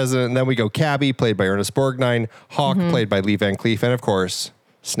was the president. And then we go Cabby, played by Ernest Borgnine. Hawk, played by Lee Van Cleef. And of course,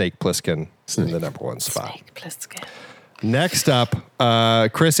 Snake Plissken in the number 1 spot. Snake Plissken. Next up,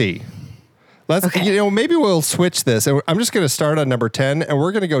 Chrissy. Maybe we'll switch this. I'm just going to start on number 10, and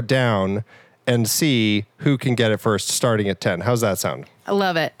we're going to go down and see who can get it first, starting at 10. How's that sound? I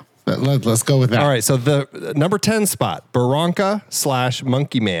love it. Let's go with that. All right, so the number 10 spot, Barranca /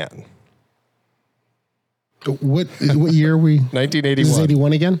 Monkey Man. What year are we? 1981. This is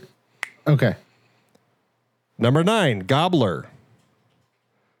 81 again? Okay. Number 9, Gobbler.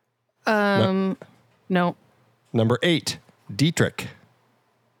 No. Number 8, Dietrich.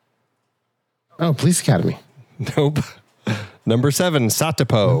 Oh, Police Academy. Nope. Number 7,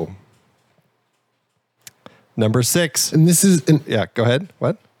 Satapo. Number 6. And this is... yeah, go ahead.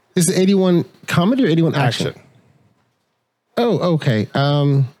 What? This is 81 comedy or 81 action? Oh, okay.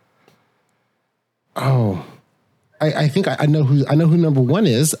 I think I know who number 1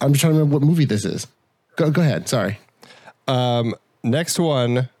 is. I'm just trying to remember what movie this is. Go ahead. Sorry. Next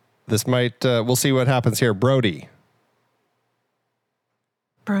one. This might... we'll see what happens here. Brody.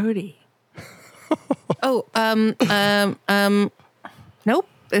 Oh, nope,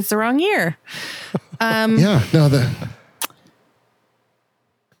 it's the wrong year. Yeah, no,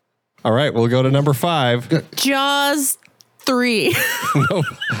 all right, we'll go to number 5. Jaws 3. Nope.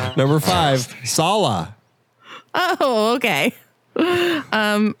 Number 5, Sala. Oh, okay.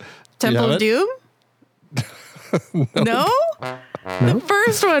 Temple of Doom? No? The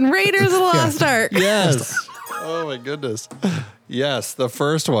first one, Raiders of the Lost Ark. Yes. Oh my goodness. Yes, the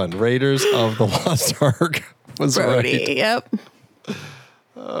first one, Raiders of the Lost Ark, was Brody, right. Yep.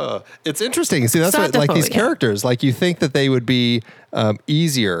 It's interesting. See, that's what, like these characters, like you think that they would be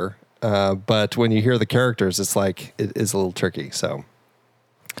easier, but when you hear the characters, it's like it is a little tricky. So,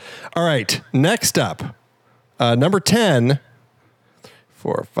 all right, next up, number 10.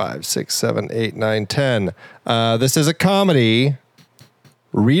 4, 5, 6, 7, 8, 9, 10. This is a comedy.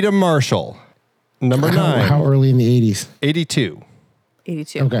 Rita Marshall. Number 9. How early in the 80s? 82.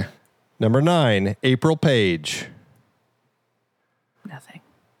 82. Okay. Number 9, April Page. Nothing.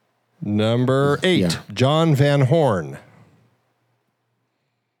 Number 8, John Van Horn.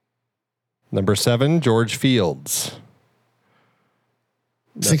 Number 7, George Fields.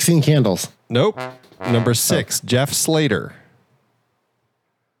 16 Candles. Nope. Number 6, Jeff Slater.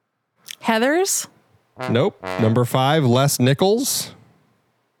 Heathers? Nope. Number 5, Les Nichols.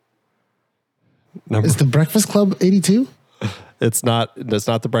 Is the Breakfast Club 82? It's not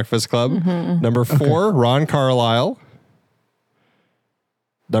the Breakfast Club. Mm-hmm. Number 4, Ron Carlisle.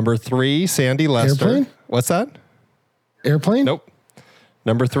 Number 3, Sandy Lester. Airplane? What's that? Airplane? Nope.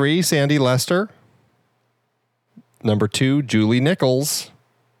 Number 3, Sandy Lester. Number 2, Julie Nichols.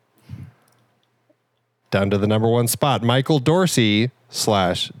 Down to the number 1 spot, Michael Dorsey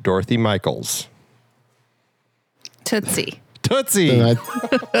 / Dorothy Michaels. Tootsie.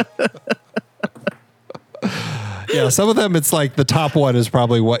 Yeah, some of them it's like the top one is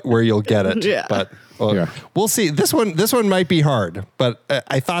probably where you'll get it. Yeah. But we'll see. This one might be hard, but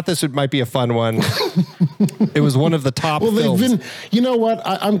I thought this might be a fun one. It was one of the top films. They've been, you know what?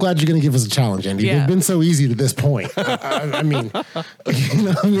 I'm glad you're going to give us a challenge, Andy. Yeah. They've been so easy to this point. I mean,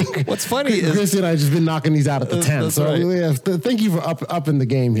 what's funny is Chris and I have just been knocking these out at the 10. So right. Thank you for upping the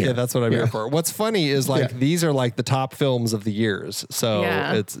game here. Yeah, that's what I'm here for. What's funny is these are like the top films of the years. So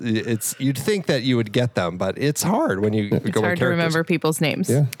it's you'd think that you would get them, but it's hard when you It's go hard to remember people's names.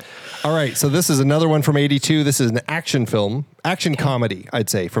 Yeah. All right, so this is another one from 82. This is an action film, comedy, I'd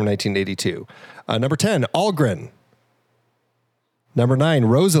say, from 1982. Number 10, Algren. Number 9,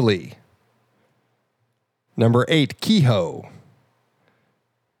 Rosalie. Number 8, Kehoe.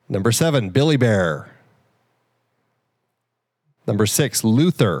 Number 7, Billy Bear. Number 6,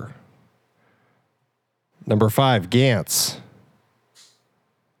 Luther. Number 5, Gantz.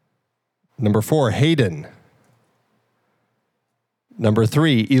 Number 4, Hayden. Number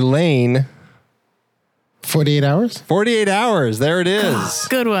 3, Elaine. 48 hours? 48 hours. There it is.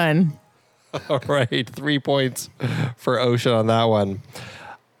 Good one. All right. 3 points for Ocean on that one.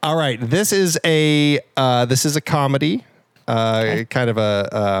 All right. This is a comedy, kind of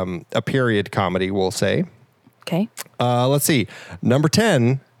a period comedy, we'll say. Okay. Let's see. Number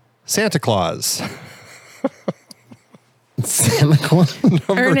 10, Santa Claus. Santa Claus?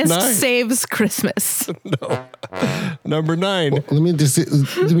 Ernest 9. Saves Christmas. No. Number 9. Well, let me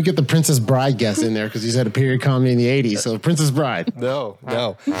get the Princess Bride guess in there because you said a period comedy in the 80s. So Princess Bride. No.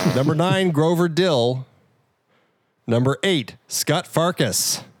 Number 9, Grover Dill. Number 8, Scott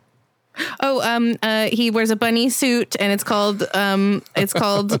Farkas. Oh, he wears a bunny suit, and it's called A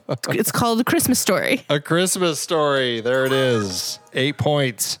Christmas Story. A Christmas Story. There it is. 8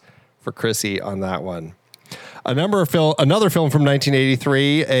 points for Chrissy on that one. Another film from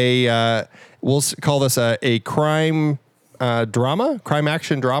 1983. We'll call this a crime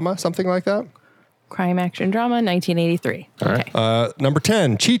action drama, something like that. Crime action drama, 1983. Okay. Number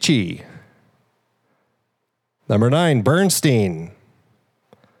 10, Chi-Chi. Number 9, Bernstein.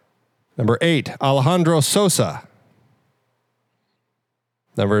 Number 8, Alejandro Sosa.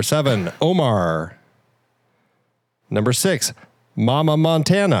 Number 7, Omar. Number 6, Mama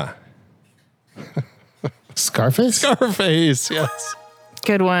Montana. Scarface? Yes.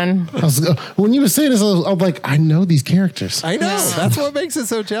 Good one. When you were saying this, I was like, I know these characters. I know. Yeah. That's what makes it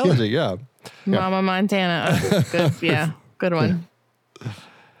so challenging. Yeah. Mama Montana. Good. Yeah. Good one.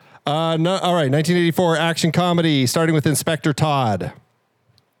 All right. 1984 action comedy starting with Inspector Todd.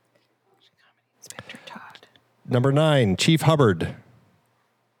 Number 9, Chief Hubbard.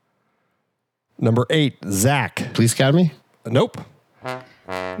 Number 8, Zach. Police Academy? Nope.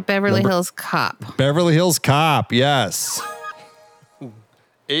 Beverly Hills Cop. Beverly Hills Cop, yes.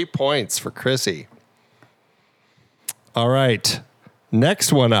 8 points for Chrissy. All right.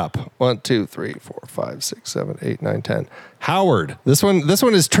 Next one up. 1, 2, 3, 4, 5, 6, 7, 8, 9, 10. Howard. This one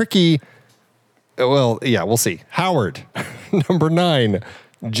is tricky. Well, yeah, we'll see. Howard. Number 9,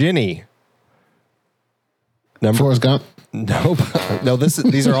 Ginny. Forrest Gump. Nope. No,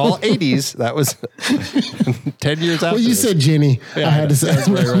 these are all 80s. That was 10 years after. Well, you said Jenny. Yeah, I had to say.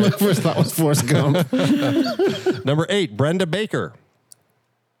 right. My first thought was Forrest Gump. Number 8, Brenda Baker.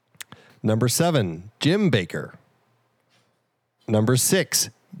 Number 7, Jim Baker. Number 6,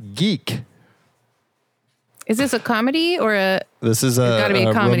 Geek. Is this a comedy or a? This is a comedy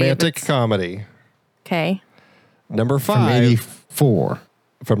romantic comedy. Okay. Number 5. From 84.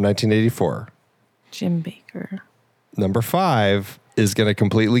 From 1984. Jim Baker. Number 5 is going to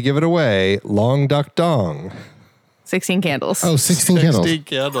completely give it away. Long Duck Dong. 16 Candles. Oh, 16 Candles. 16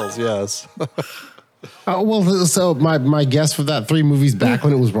 Candles, yes. Oh, well, so my guess for that 3 movies back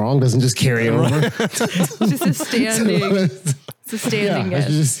when it was wrong doesn't just carry over. It's just a standing. It's a standing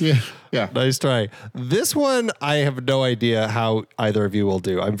guess. Yeah. Nice try. This one, I have no idea how either of you will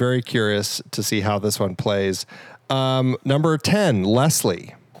do. I'm very curious to see how this one plays. Number 10,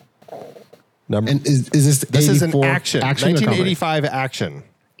 Leslie. And is this is an 84 action. 1985 action.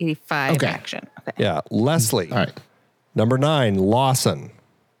 85 action. Okay. Yeah, Leslie. All right. Number 9, Lawson.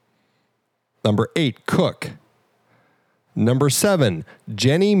 Number 8, Cook. Number 7,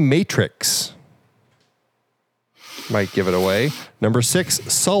 Jenny Matrix. Might give it away. Number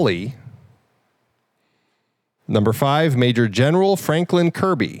 6, Sully. Number 5, Major General Franklin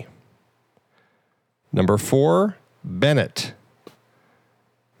Kirby. Number 4, Bennett.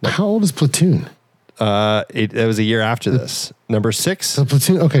 How old is Platoon? It was a year after this. Number 6. So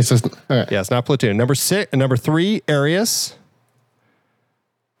Platoon. Okay, so yeah, it's not Platoon. Number 3, Arius.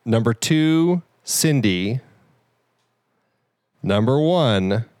 Number 2, Cindy. Number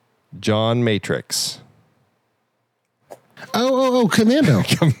 1, John Matrix. Oh, Commando.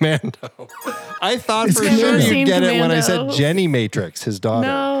 Commando. I thought for sure you'd get it when I said Jenny Matrix, his daughter.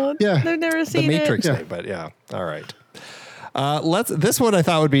 No, yeah, I've never seen the Matrix it. thing, but yeah, all right. This one I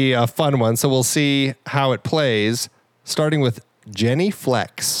thought would be a fun one, so we'll see how it plays. Starting with Jenny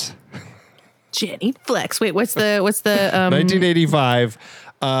Flex. Jenny Flex. Wait, what's the 1985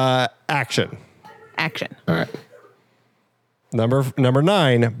 action. Action. All right. Number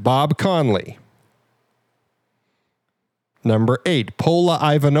 9, Bob Conley. Number 8, Paula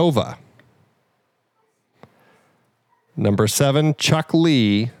Ivanova. Number 7, Chuck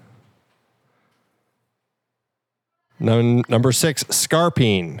Lee. Number 6,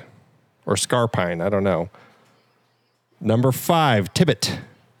 Scarpine. Or Scarpine, I don't know. Number 5, Tibbet.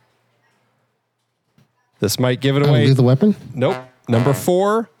 This might give it away. Lethal Weapon? Nope. Number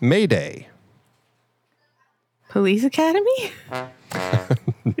 4, Mayday. Police Academy? I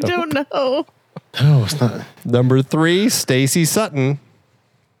don't know. No, it's not. Number 3, Stacy Sutton.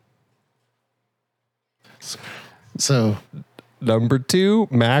 So. Number 2,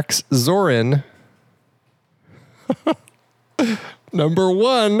 Max Zorin. Number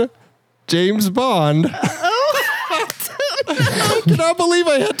 1, James Bond. I cannot believe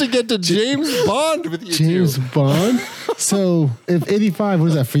I had to get to James Bond with you James Bond? So if 85, what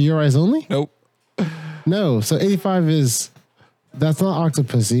is that, For Your Eyes Only? Nope. No, so 85 is, that's not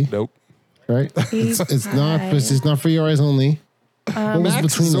Octopussy. Nope. Right? It's not For Your Eyes Only. What was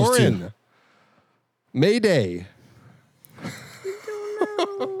Max between those two? Zorin. Mayday.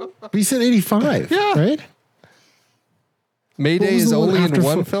 But you said 85, right? Mayday is only in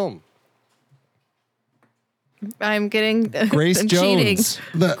one film. I'm getting Grace I'm Jones.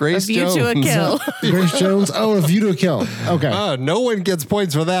 cheating. Grace A View Jones. to a Kill. Grace Jones. Oh, A View to a Kill. Okay. No one gets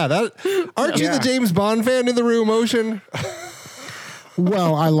points for that. Aren't you the James Bond fan in the room, Ocean?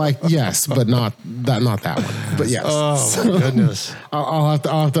 Well, I like but not that one. But yes. Oh my goodness. I'll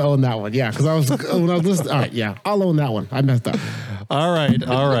have to own that one. Yeah, because when I was listening. All right, yeah, I'll own that one. I messed up. All right.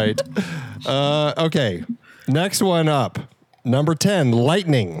 Okay. Next one up. Number 10,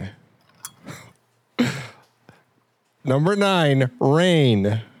 Lightning. Number 9,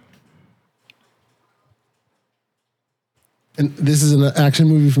 Rain. And this is an action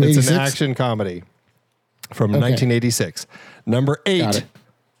movie from 86? It's an action comedy from 1986. Number 8,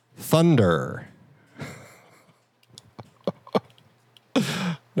 Thunder.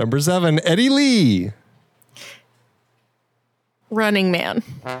 Number 7, Eddie Lee. Running Man.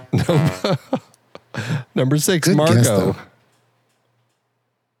 Nope. Number 6, Good Margot. guess, though.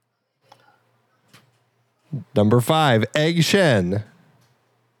 Number 5, Egg Shen.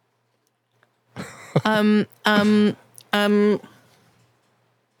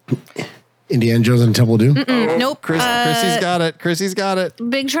 Indiana Jones and Temple of Doom? Nope. Chrissy's got it. Chrissy's got it.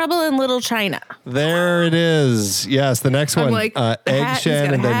 Big Trouble in Little China. There it is. Yes, the next I'm one. like, Egg hat, he's Shen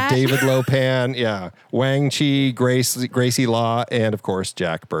got a and then hat. David Lopan. Yeah. Wang Chi, Gracie Law, and of course,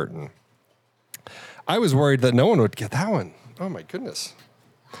 Jack Burton. I was worried that no one would get that one. Oh my goodness.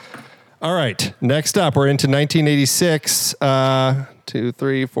 All right. Next up, we're into 1986. 2,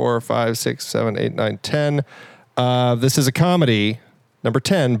 3, 4, 5, 6, 7, 8, 9, 10. This is a comedy. Number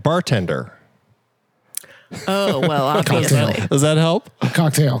 10, Bartender. Oh, well, obviously. Does that help?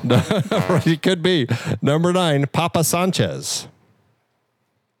 Cocktail. It could be. Number 9, Papa Sanchez.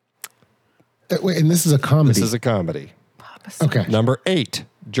 Wait, and this is a comedy. This is a comedy. Okay. Number 8,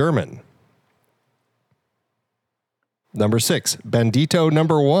 German. Number 6, Bandito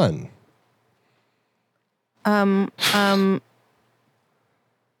number 1.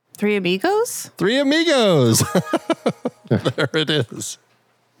 Three Amigos? Three Amigos. There it is.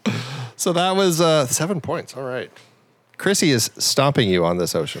 So that was 7 points. All right. Chrissy is stomping you on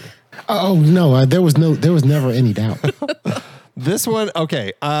this, Ocean. Oh no, there was never any doubt. This one,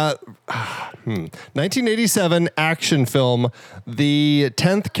 okay. 1987 action film. The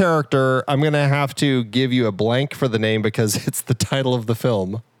 10th character, I'm going to have to give you a blank for the name because it's the title of the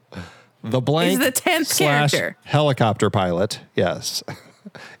film. The blank is the 10th character. Helicopter pilot. Yes.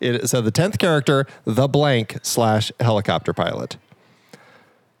 So the 10th character, the blank / helicopter pilot.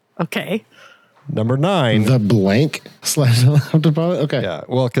 Okay. Number 9. The blank / helicopter pilot? Okay. Yeah.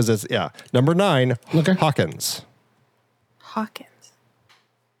 Well, because it's, Number 9, okay. Hawkins. Hawkins.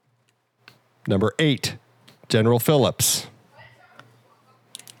 Number 8, General Phillips.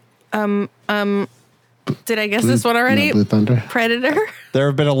 Did I guess this one already? Blue Thunder. Predator? There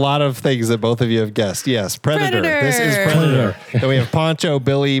have been a lot of things that both of you have guessed. Yes, Predator. This is Predator. Then we have Poncho,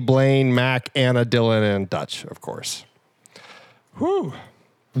 Billy, Blaine, Mac, Anna, Dylan, and Dutch, of course. Whew.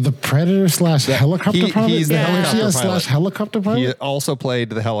 The Predator / helicopter pilot? He's the helicopter pilot. / helicopter pilot? He also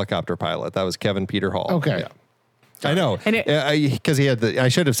played the helicopter pilot. That was Kevin Peter Hall. Okay. Yeah. I know. Because he had I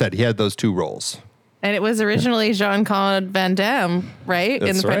should have said he had those 2 roles. And it was originally Jean-Claude Van Damme, right? That's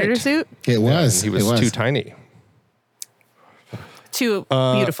in the Predator suit? It was. He was too tiny. Too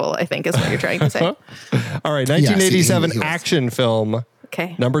beautiful, I think, is what you're trying to say. All right, 1987 he was. action film.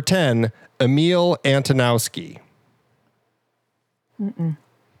 Okay. Number 10, Emil Antonowski.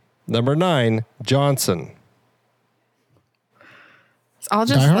 Number 9, Johnson. It's all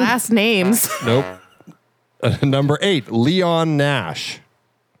just last names. Nope. Number 8, Leon Nash.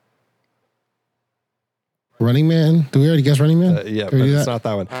 Running Man? Do we already guess Running Man? Yeah, but it's not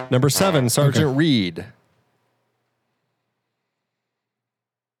that one. Number 7, Sergeant Reed.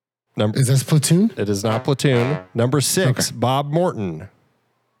 Is this Platoon? It is not Platoon. Number 6, Bob Morton.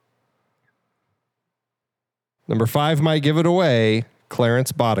 Number 5 might give it away,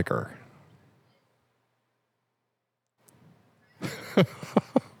 Clarence Boddicker.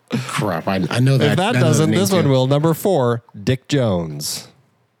 Crap, I know that. If that doesn't, this one will. Number 4, Dick Jones.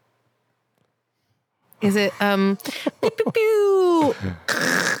 Is it pew, pew, pew.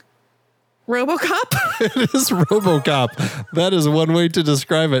 RoboCop? It is RoboCop. That is one way to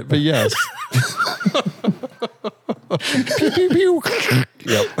describe it, but yes. Pew, pew, pew.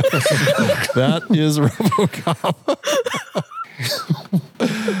 Yep. That is RoboCop.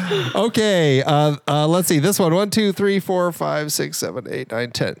 Okay, let's see. This one. 1, 2, 3, 4, 5, 6, 7, 8,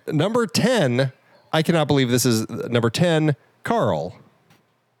 9, 10. Number 10. I cannot believe this is number 10. Carl.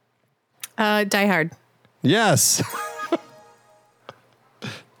 Die Hard. Yes.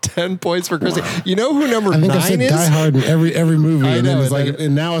 10 points for Chrissy. You know who number 9 is? I think I said Die Hard in every movie. I know.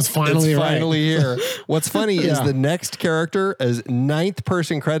 And now it's finally right. Here. What's funny is the next character is 9th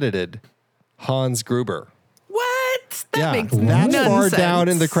person credited, Hans Gruber. What? That makes that's none far sense. down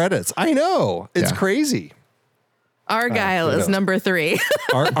in the credits. I know. It's crazy. Argyle is number 3.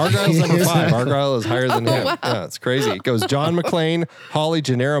 Argyle's number 5. Argyle is higher than him. Wow. Yeah, it's crazy. It goes John McClane, Holly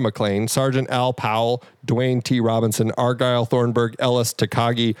Gennaro McClane, Sergeant Al Powell, Dwayne T. Robinson, Argyle, Thornburg, Ellis,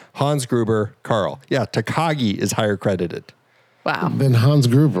 Takagi, Hans Gruber, Carl. Yeah, Takagi is higher credited. Wow. Than Hans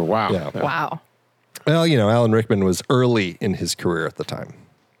Gruber. Wow. Yeah. Wow. Well, Alan Rickman was early in his career at the time.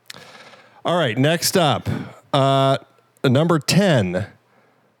 All right, next up, number 10,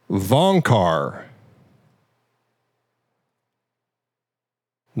 Vonkar.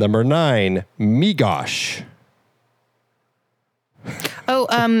 Number 9, Migosh. Oh,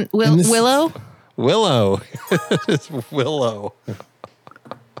 Willow? Willow. It's Willow.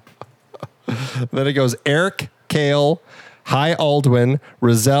 Then it goes Eric, Kale, High Aldwin,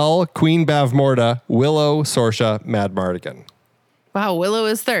 Rizal, Queen Bavmorda, Willow, Sorsha, Mad Mardigan. Wow, Willow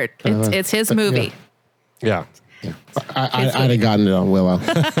is 3rd. It's his movie. Yeah. I'd have gotten it on Willow.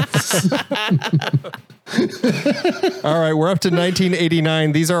 All right, we're up to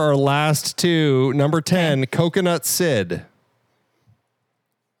 1989. These are our last 2. Number 10, Coconut Sid.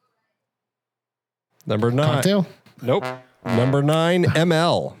 Number 9. Cocktail? Nope. Number 9,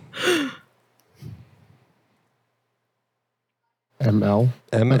 ML. ML.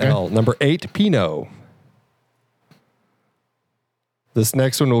 ML. Okay. Number 8, Pinot. This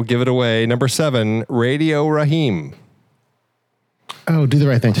next one will give it away. Number 7, Radio Raheem. Oh, Do the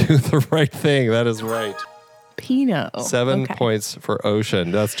Right Thing. Do the Right Thing. That is right. Pinot. 7 points for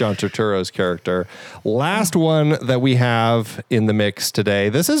Ocean. That's John Turturro's character. Last one that we have in the mix today.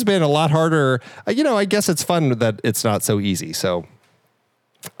 This has been a lot harder. I guess it's fun that it's not so easy. So,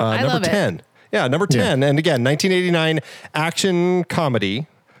 number 10. Yeah, number 10. Yeah. And again, 1989 action comedy.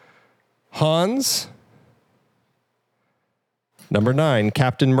 Hans. Number 9,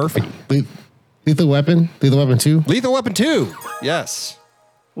 Captain Murphy. Lethal Weapon? Lethal Weapon 2? Lethal Weapon 2. Yes.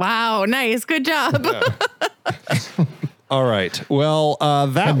 Wow, nice. Good job. Yeah. All right. Well,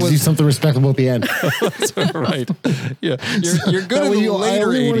 that was... do something respectable at the end. That's right. Yeah. You're good in the later 80s. I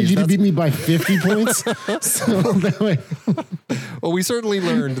only wanted you to beat me by 50 points. So that way... Well, we certainly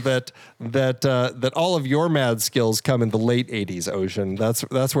learned that all of your mad skills come in the late 80s, Ocean.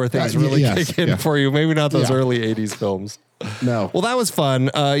 That's where things really kick in for you. Maybe not those early 80s films. No. Well, that was fun.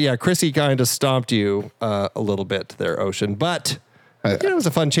 Chrissy kind of stomped you a little bit there, Ocean. But it was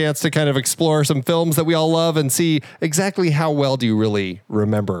a fun chance to kind of explore some films that we all love and see exactly how well do you really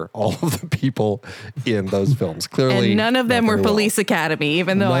remember all of the people in those films. Clearly, and none of them were Police Academy,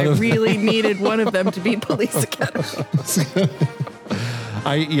 even though I really needed one of them to be Police Academy.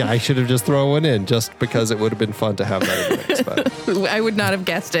 I should have just thrown one in just because it would have been fun to have that in the mix. But I would not have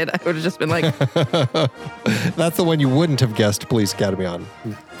guessed it. I would have just been like... That's the one you wouldn't have guessed Police Academy on.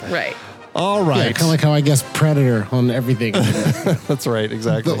 Right. All right. Yeah, kind of like how I guessed Predator on everything. That's right,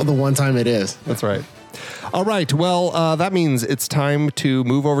 exactly. The one time it is. That's right. All right. Well, that means it's time to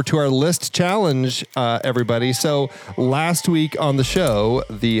move over to our list challenge, everybody. So last week on the show,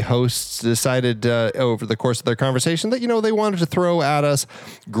 the hosts decided over the course of their conversation that, they wanted to throw at us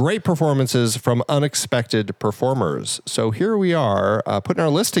great performances from unexpected performers. So here we are putting our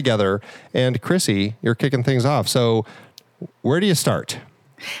list together. And Chrissy, you're kicking things off. So where do you start?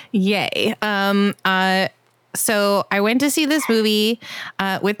 Yay. So I went to see this movie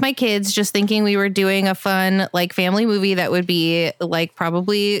with my kids, just thinking we were doing a fun, family movie that would be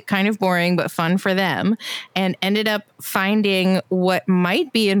probably kind of boring, but fun for them, and ended up finding what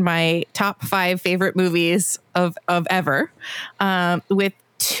might be in my top 5 favorite movies of ever, with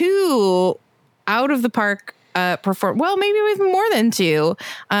 2 out of the park maybe with more than 2,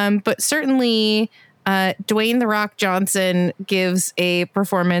 but certainly Dwayne "The Rock" Johnson gives a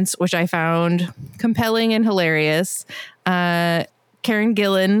performance which I found compelling and hilarious. Karen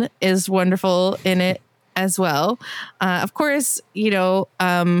Gillan is wonderful in it as well. Of course,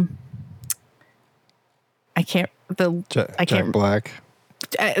 I can't. Jack Black.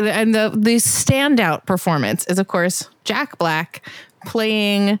 And the standout performance is, of course, Jack Black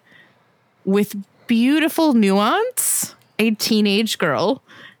playing with beautiful nuance a teenage girl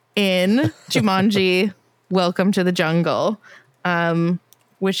in Jumanji, Welcome to the Jungle,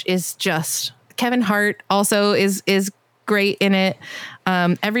 which is just... Kevin Hart also is great in it.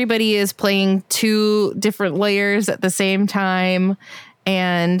 Everybody is playing 2 different layers at the same time,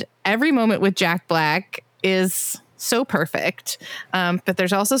 and every moment with Jack Black is so perfect. But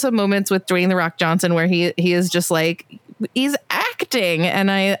there's also some moments with Dwayne "The Rock" Johnson where he is just he's acting, and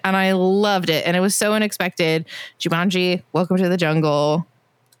I loved it, and it was so unexpected. Jumanji, Welcome to the Jungle.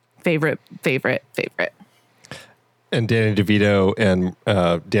 Favorite. And Danny DeVito and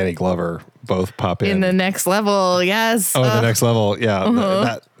Danny Glover both pop in the Next Level. Yes. Oh, the Next Level. Yeah.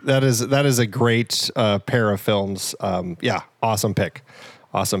 Uh-huh. That is a great pair of films. Awesome pick.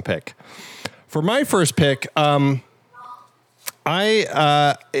 For my first pick, there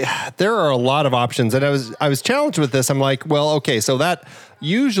are a lot of options, and I was challenged with this. I'm like, well, okay, so that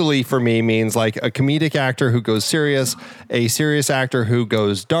usually for me means a comedic actor who goes serious, a serious actor who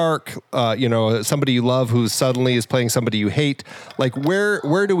goes dark, somebody you love who suddenly is playing somebody you hate.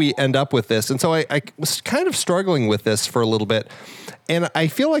 Where do we end up with this? And so I was kind of struggling with this for a little bit. And I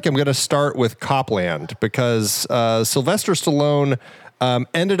feel like I'm going to start with Copland because Sylvester Stallone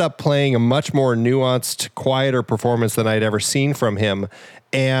ended up playing a much more nuanced, quieter performance than I'd ever seen from him.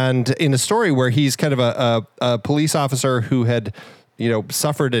 And in a story where he's kind of a police officer who had,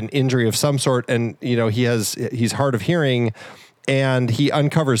 suffered an injury of some sort, and, he's hard of hearing, and he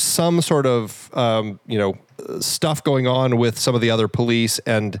uncovers some sort of, stuff going on with some of the other police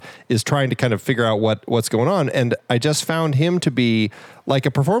and is trying to kind of figure out what's going on. And I just found him to be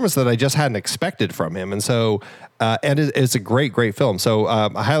a performance that I just hadn't expected from him. And so, and it's a great, great film. So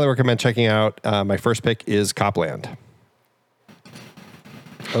I highly recommend checking out. My first pick is Copland.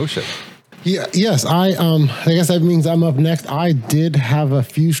 Ocean. Yeah, yes, I guess that means I'm up next. I did have a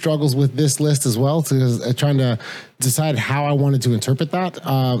few struggles with this list as well, because trying to decide how I wanted to interpret that,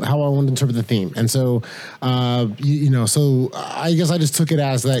 how I wanted to interpret the theme. And so, so I guess I just took it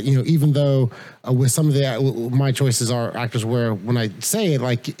as that, even though with some of my choices are actors where when I say it,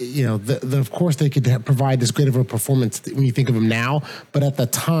 like, of course they could provide this great of a performance when you think of them now, but at the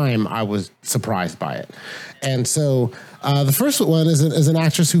time I was surprised by it. And so the first one is an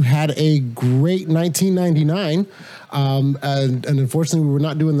actress who had a great 1999. And unfortunately, we were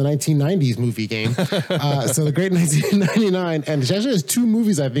not doing the 1990s movie game. So the great 1999. And she actually has two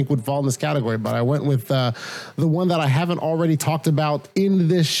movies I think would fall in this category, but I went with the one that I haven't already talked about in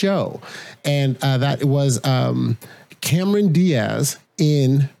this show. And that was Cameron Diaz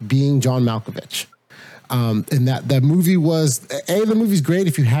in Being John Malkovich. And that movie was, the movie's great.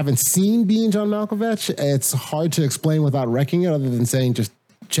 If you haven't seen Being John Malkovich, it's hard to explain without wrecking it other than saying just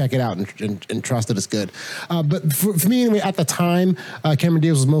check it out and trust that it's good. But for me, anyway, at the time, Cameron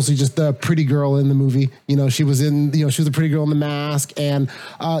Diaz was mostly just the pretty girl in the movie. She was she was a pretty girl in The Mask. And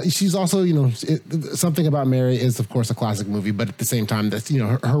she's also, Something About Mary is, of course, a classic movie. But at the same time, that's,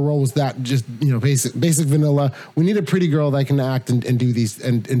 her role was that just, basic vanilla. We need a pretty girl that can act and do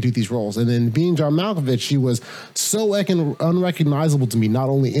these roles. And then Being John Malkovich, she was so unrecognizable to me, not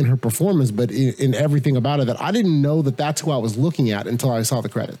only in her performance, but in everything about her, that I didn't know that that's who I was looking at until I saw the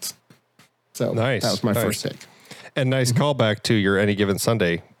credits. So nice. That was my first pick. And nice callback to your Any Given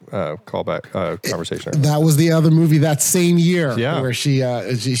Sunday conversation. That was the other movie that same year, where she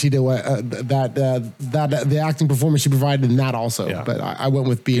did the acting performance she provided in that also. Yeah. But I went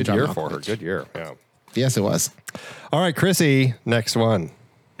with Being John Malkovich. For her. Good year. Yeah. Yes, it was. All right, Chrissy, next one.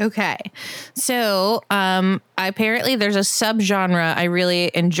 Okay. So apparently there's a subgenre I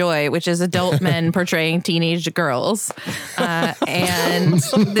really enjoy, which is adult men portraying teenage girls. And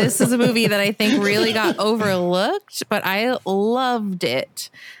this is a movie that I think really got overlooked, but I loved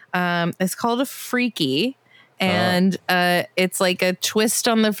it. It's called Freaky. And it's like a twist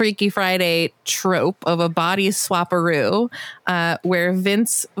on the Freaky Friday trope of a body swapperoo, where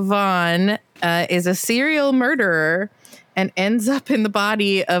Vince Vaughn is a serial murderer and ends up in the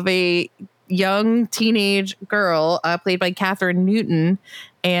body of a young teenage girl played by Catherine Newton.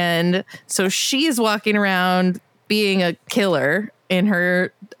 And so she's walking around being a killer in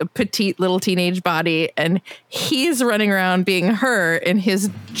her petite little teenage body, and he's running around being her in his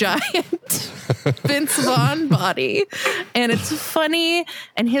giant Vince Vaughn body. And it's funny,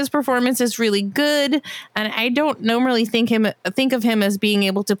 and his performance is really good. And I don't normally think of him as being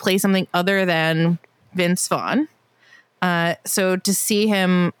able to play something other than Vince Vaughn. So to see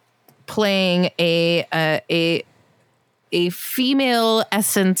him playing a female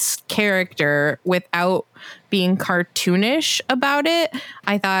essence character without being cartoonish about it,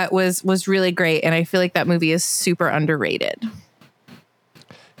 I thought was really great. And I feel like that movie is super underrated.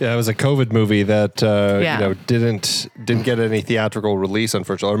 Yeah, it was a COVID movie that didn't get any theatrical release,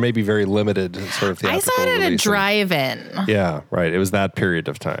 unfortunately, or maybe very limited sort of theatrical release. I saw it at a drive-in. Yeah, right. It was that period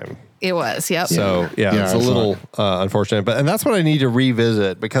of time. It was, yep. So it's a little unfortunate, and that's what I need to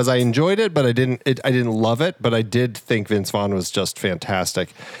revisit, because I enjoyed it, but I didn't love it, but I did think Vince Vaughn was just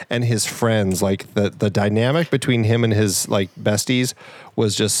fantastic, and his friends, like the dynamic between him and his like besties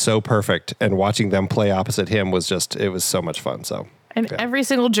was just so perfect, and watching them play opposite him was so much fun. So. And every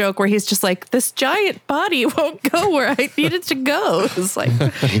single joke where he's just like, this giant body won't go where I need it to go. It's like.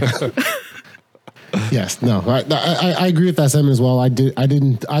 Yes, no, I agree with that sentiment as well.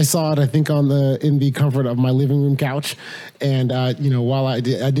 I saw it, I think, in the comfort of my living room couch. And, while I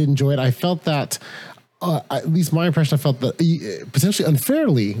did enjoy it, I felt that, at least my impression, I felt that potentially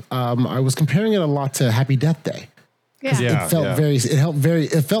unfairly, I was comparing it a lot to Happy Death Day. Yeah. It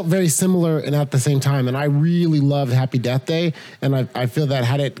felt very similar, and at the same time, and I really loved Happy Death Day, and I feel that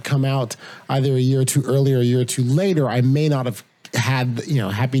had it come out either a year or two earlier, a year or two later, I may not have had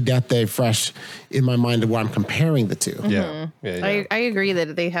Happy Death Day fresh in my mind of what I'm comparing the two. Mm-hmm. Yeah. I agree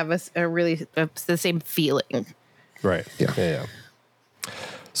that they have the same feeling. Right. Yeah.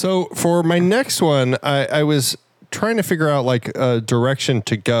 So for my next one, I was trying to figure out like a direction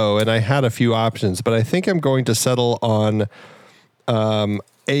to go, and I had a few options, but I think I'm going to settle on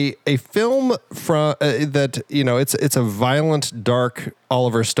a film from that it's a violent, dark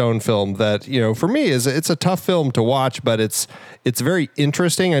Oliver Stone film that for me it's a tough film to watch, but it's very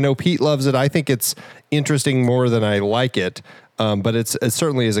interesting. I know Pete loves it. I think it's interesting more than I like it, but it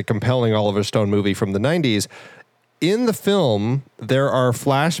certainly is a compelling Oliver Stone movie from the 90s. In the film, there are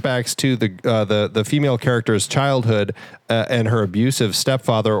flashbacks to the female character's childhood and her abusive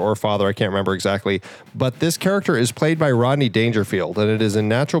stepfather or father, I can't remember exactly. But this character is played by Rodney Dangerfield, and it is in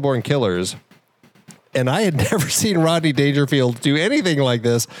Natural Born Killers. And I had never seen Rodney Dangerfield do anything like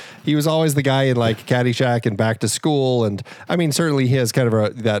this. He was always the guy in like Caddyshack and Back to School. And I mean, certainly he has kind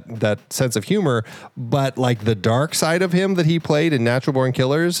of that sense of humor, but like the dark side of him that he played in Natural Born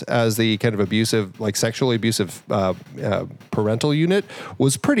Killers as the kind of abusive, like sexually abusive parental unit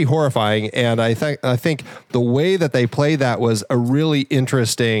was pretty horrifying. And I think the way that they play that was a really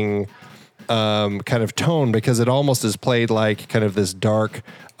interesting kind of tone, because it almost is played like kind of this dark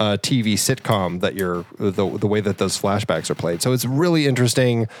TV sitcom that the way that those flashbacks are played. So it's really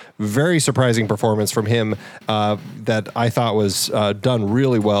interesting, very surprising performance from him that I thought was done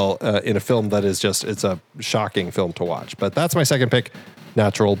really well in a film that is it's a shocking film to watch. But that's my second pick,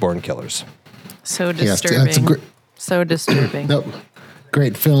 Natural Born Killers. So disturbing. So disturbing. Nope.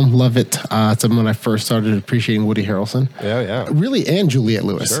 Great film, love it. It's when I first started appreciating Woody Harrelson. Yeah. Really, and Juliette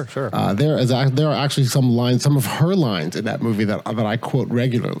Lewis. Sure. There are actually some of her lines in that movie that I quote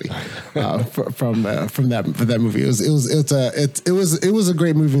regularly from that movie. It was a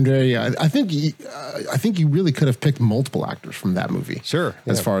great movie. And very, I think you really could have picked multiple actors from that movie. Sure.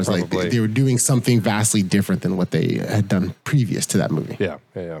 As far as probably. Like they were doing something vastly different than what they had done previous to that movie. Yeah.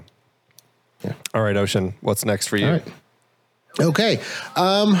 All right, Ocean, what's next for you? All right. Okay,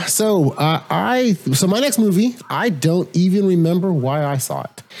 so my next movie, I don't even remember why I saw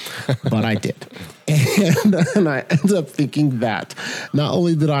it, but I did, and I ended up thinking that not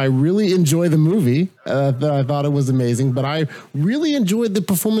only did I really enjoy the movie, that I thought it was amazing, but I really enjoyed the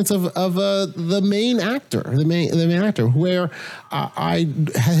performance of the main actor, where I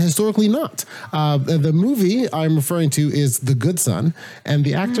had historically not. The movie I'm referring to is The Good Son, and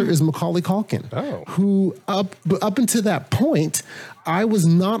the actor is Macaulay Culkin, who up until that point, I was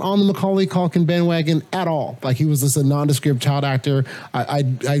not on the Macaulay Culkin bandwagon at all. Like, he was just a nondescript child actor. I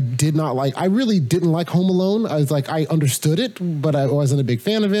really didn't like Home Alone. I was like, I understood it, but I wasn't a big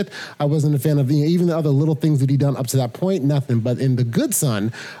fan of it. I wasn't a fan of even the other little things that he'd done up to that point, nothing. But in The Good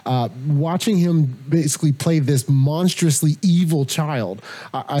Son, watching him basically play this monstrously evil child,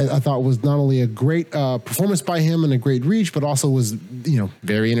 I thought was not only a great performance by him and a great reach, but also was,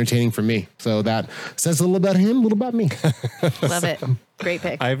 very entertaining for me. So that says a little about him, a little about me. Love it. Great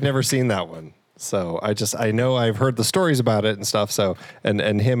pick. I've never seen that one. So I know I've heard the stories about it and stuff. So, and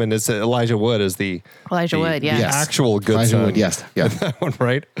him and it's Elijah Wood is the actual Good Elijah Son. Wood, yes. Yeah. That one,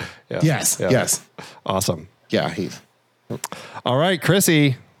 right? Yeah. Yes. Awesome. Yeah, he's. All right,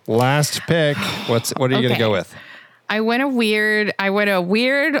 Chrissy, last pick. What are you going to go with? I went a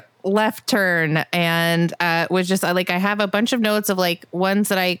weird left turn and was just like, I have a bunch of notes of like ones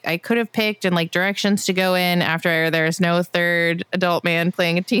that I could have picked and like directions to go in after there's no third adult man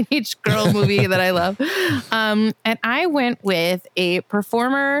playing a teenage girl movie that I love. And I went with a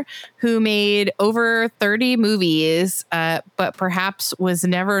performer who made over 30 movies, but perhaps was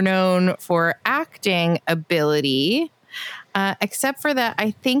never known for acting ability. Except for that,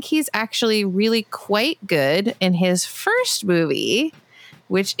 I think he's actually really quite good in his first movie,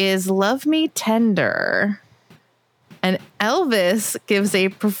 which is Love Me Tender. And Elvis gives a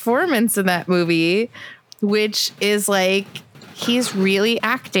performance in that movie, which is like, he's really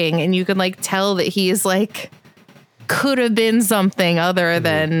acting, and you can like tell that he's like, could have been something other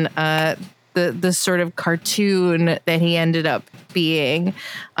than the sort of cartoon that he ended up being.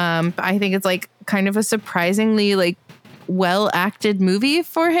 I think it's like kind of a surprisingly like well acted movie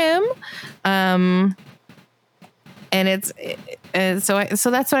for him, and so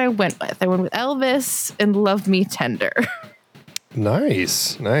that's what I went with. I went with Elvis and Love Me Tender.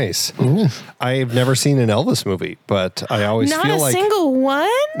 Nice. I've never seen an Elvis movie, but I always feel like not a single one.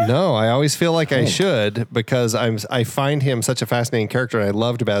 No, I always feel like I should, because I find him such a fascinating character, and I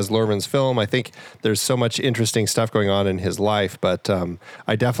loved Baz Luhrmann's film. I think there's so much interesting stuff going on in his life, but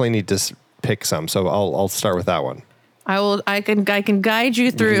I definitely need to pick some. So I'll start with that one. I can guide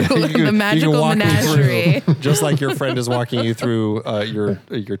you through the magical menagerie, just like your friend is walking you through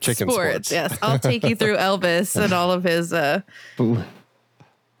your chicken sports. Yes, I'll take you through Elvis and all of his. When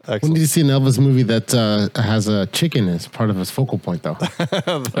did you see an Elvis movie that has a chicken as part of its focal point, though?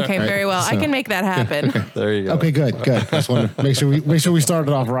 Okay, very well. I can make that happen. Okay. There you go. Okay, good. I just want to make sure we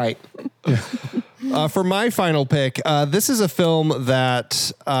started off right. Yeah. For my final pick, this is a film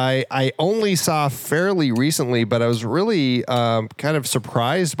that I only saw fairly recently, but I was really kind of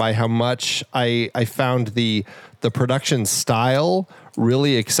surprised by how much I found the production style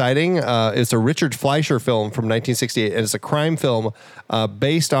really exciting. It's a Richard Fleischer film from 1968, and it's a crime film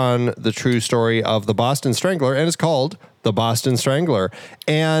based on the true story of the Boston Strangler, and it's called the Boston Strangler.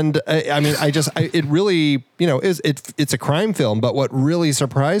 And it really, it's a crime film, but what really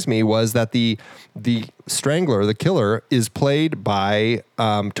surprised me was that the Strangler, the killer, is played by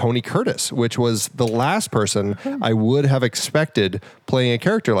Tony Curtis, which was the last person I would have expected playing a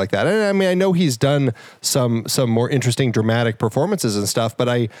character like that. And I know he's done some more interesting dramatic performances and stuff, but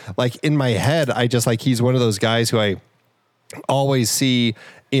in my head, he's one of those guys who I always see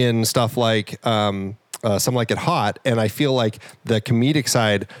in stuff like Some Like It Hot, and I feel like the comedic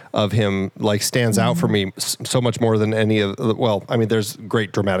side of him stands out for me so much more than any of there's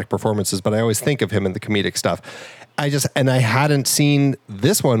great dramatic performances, but I always think of him in the comedic stuff. I hadn't seen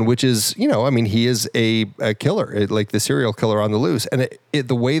this one, which is, he is a killer, like the serial killer on the loose. And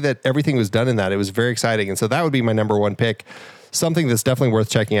the way that everything was done in that, it was very exciting. And so that would be my number one pick. Something that's definitely worth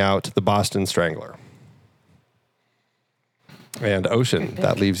checking out, The Boston Strangler. And Ocean,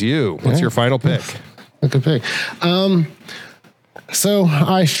 that leaves you. What's your final pick? A good pick. So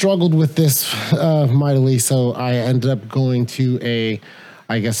I struggled with this mightily, so I ended up going to a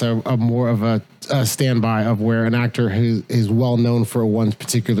more of a standby of where an actor who is well known for one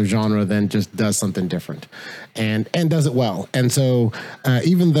particular genre then just does something different and does it well. And so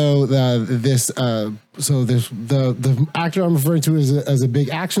even though the actor I'm referring to as a big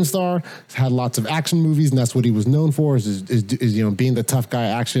action star, has had lots of action movies, and that's what he was known for is being the tough guy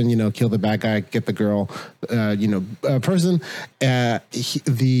action, kill the bad guy, get the girl, person. The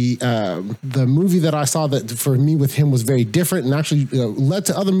movie that I saw that for me with him was very different and actually led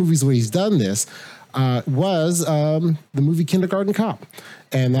to other movies where he's done this was the movie Kindergarten Cop.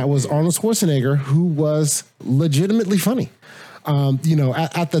 And that was Arnold Schwarzenegger, who was legitimately funny.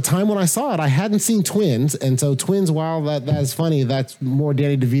 At the time when I saw it, I hadn't seen Twins. And so Twins, while that's funny, that's more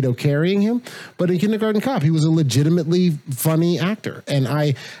Danny DeVito carrying him. But in Kindergarten Cop, he was a legitimately funny actor. And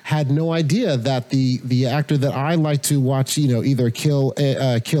I had no idea that the actor that I like to watch, either kill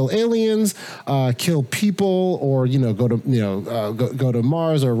aliens, kill people, or, go to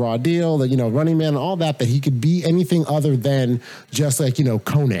Mars or Raw Deal, Running Man, all that he could be anything other than just like,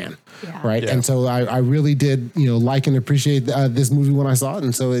 Conan. Yeah. Right. Yeah. And so I really did, like and appreciate this movie when I saw it.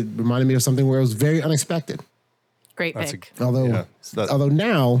 And so it reminded me of something where it was very unexpected. Great pick. Although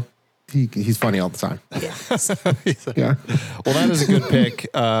now he's funny all the time. Yeah. Yeah. Well, that is a good pick.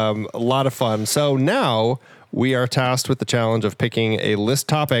 A lot of fun. So now we are tasked with the challenge of picking a list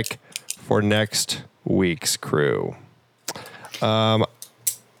topic for next week's crew.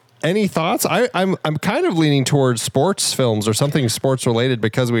 Any thoughts? I'm kind of leaning towards sports films or something sports related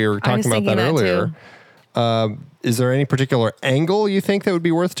because we were talking about that earlier. Is there any particular angle you think that would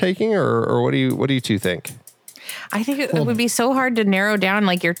be worth taking, or what do you two think? I think it would be so hard to narrow down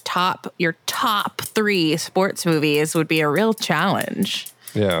like your top 3 sports movies would be a real challenge.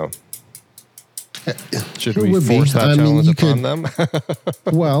 Yeah. Should we force that challenge upon them?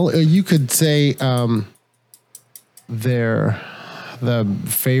 Well, you could say the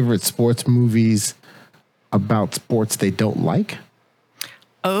favorite sports movies about sports they don't like.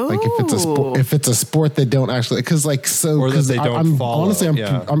 Oh, like if it's a sport they don't actually, because they don't follow. Honestly,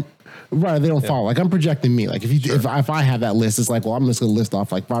 I'm right. They don't follow. Like I'm projecting me. Like if I have that list, it's like, well, I'm just gonna list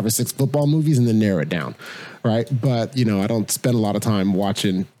off like 5 or 6 football movies and then narrow it down, right? But I don't spend a lot of time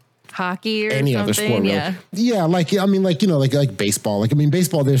watching hockey or any something. Other sport. Yeah, really. Yeah. Like baseball.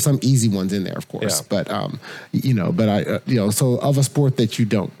 Baseball. There's some easy ones in there, of course. Yeah. But so of a sport that you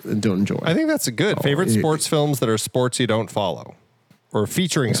don't enjoy. I think that's a good favorite sports films that are sports you don't follow, or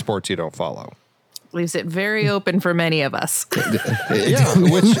featuring sports you don't follow. Leaves it very open for many of us. Yeah,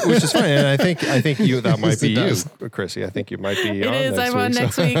 which is fine. And I think that might be you, Chrissy. I think you might be on next week. I'm on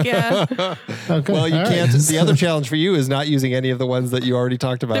next week, yeah. Okay. Well, you can't. The other challenge for you is not using any of the ones that you already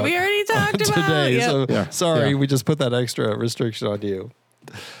talked about. That we already talked about today. Yep. So sorry, we just put that extra restriction on you.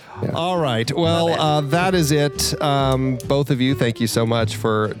 Yeah. All right. Well, that is it. Both of you, thank you so much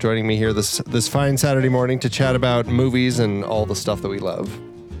for joining me here this fine Saturday morning to chat about movies and all the stuff that we love.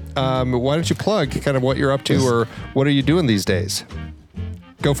 Why don't you plug kind of what you're up to or what are you doing these days?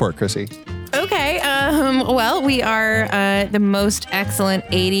 Go for it, Chrissy. Okay. Well, we are the most excellent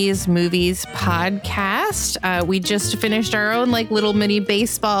 80s movies podcast. We just finished our own little mini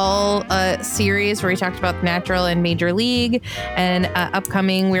baseball series where we talked about Natural and Major League. And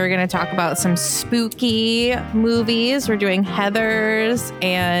upcoming, we're going to talk about some spooky movies. We're doing Heathers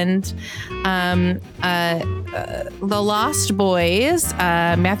and The Lost Boys.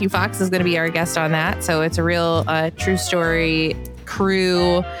 Matthew Fox is going to be our guest on that. So it's a real true story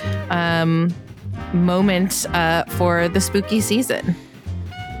crew moment for the spooky season.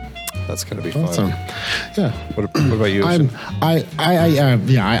 That's going to be fun. Awesome. Yeah. What about you? I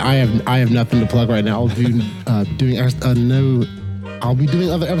have nothing to plug right now. I'll be doing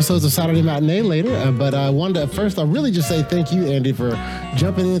other episodes of Saturday Matinee later, but I wanted to first, I really just say thank you, Andy, for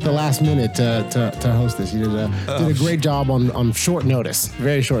jumping in at the last minute to host this. You did a great job on short notice,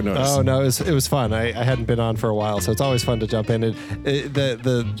 very short notice. Oh no, it was fun. I hadn't been on for a while, so it's always fun to jump in.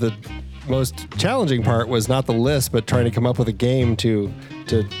 The most challenging part was not the list, but trying to come up with a game to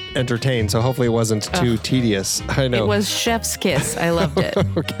entertain. So hopefully it wasn't too tedious. I know. It was chef's kiss. I loved it.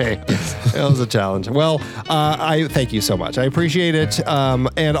 Okay. That was a challenge. Well, I thank you so much. I appreciate it.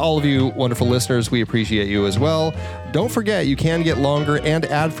 And all of you wonderful listeners, we appreciate you as well. Don't forget, you can get longer and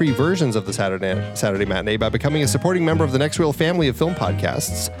ad-free versions of the Saturday Matinee by becoming a supporting member of the Next Reel family of film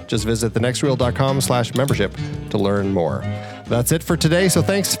podcasts. Just visit thenextreel.com/membership to learn more. That's it for today. So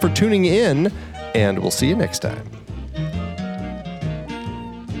thanks for tuning in, and we'll see you next time.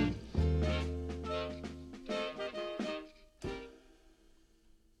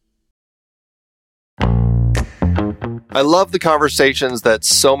 I love the conversations that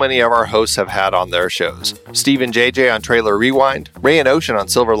so many of our hosts have had on their shows. Steve and JJ on Trailer Rewind, Ray and Ocean on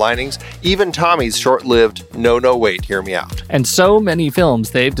Silver Linings, even Tommy's short-lived No, Wait, Hear Me Out. And so many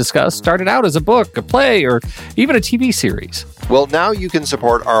films they've discussed started out as a book, a play, or even a TV series. Well, now you can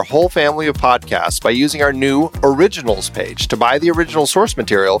support our whole family of podcasts by using our new Originals page to buy the original source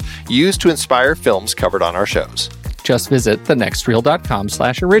material used to inspire films covered on our shows. Just visit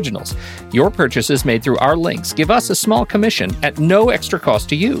thenextreel.com/originals. Your purchases made through our links give us a small commission at no extra cost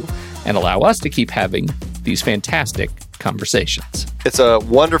to you and allow us to keep having these fantastic conversations. It's a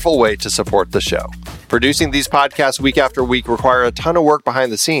wonderful way to support the show. Producing these podcasts week after week require a ton of work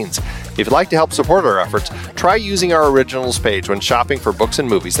behind the scenes. If you'd like to help support our efforts, try using our Originals page when shopping for books and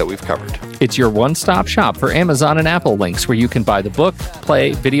movies that we've covered. It's your one-stop shop for Amazon and Apple links where you can buy the book,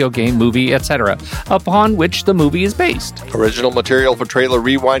 play, video game, movie, etc., upon which the movie is based. Original material for Trailer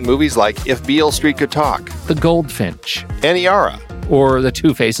Rewind movies like If Beale Street Could Talk, The Goldfinch, Aniara, or The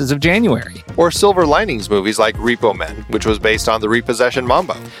Two Faces of January. Or Silver Linings movies like Repo Men, which was based on the Repossession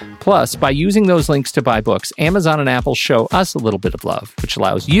Mambo. Plus, by using those links to buy books, Amazon and Apple show us a little bit of love, which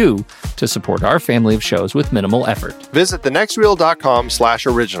allows you to support our family of shows with minimal effort. Visit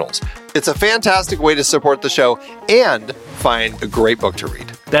thenextreel.com/originals. It's a fantastic way to support the show and find a great book to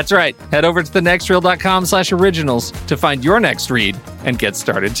read. That's right. Head over to thenextreel.com/originals to find your next read and get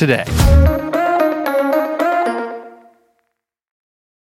started today.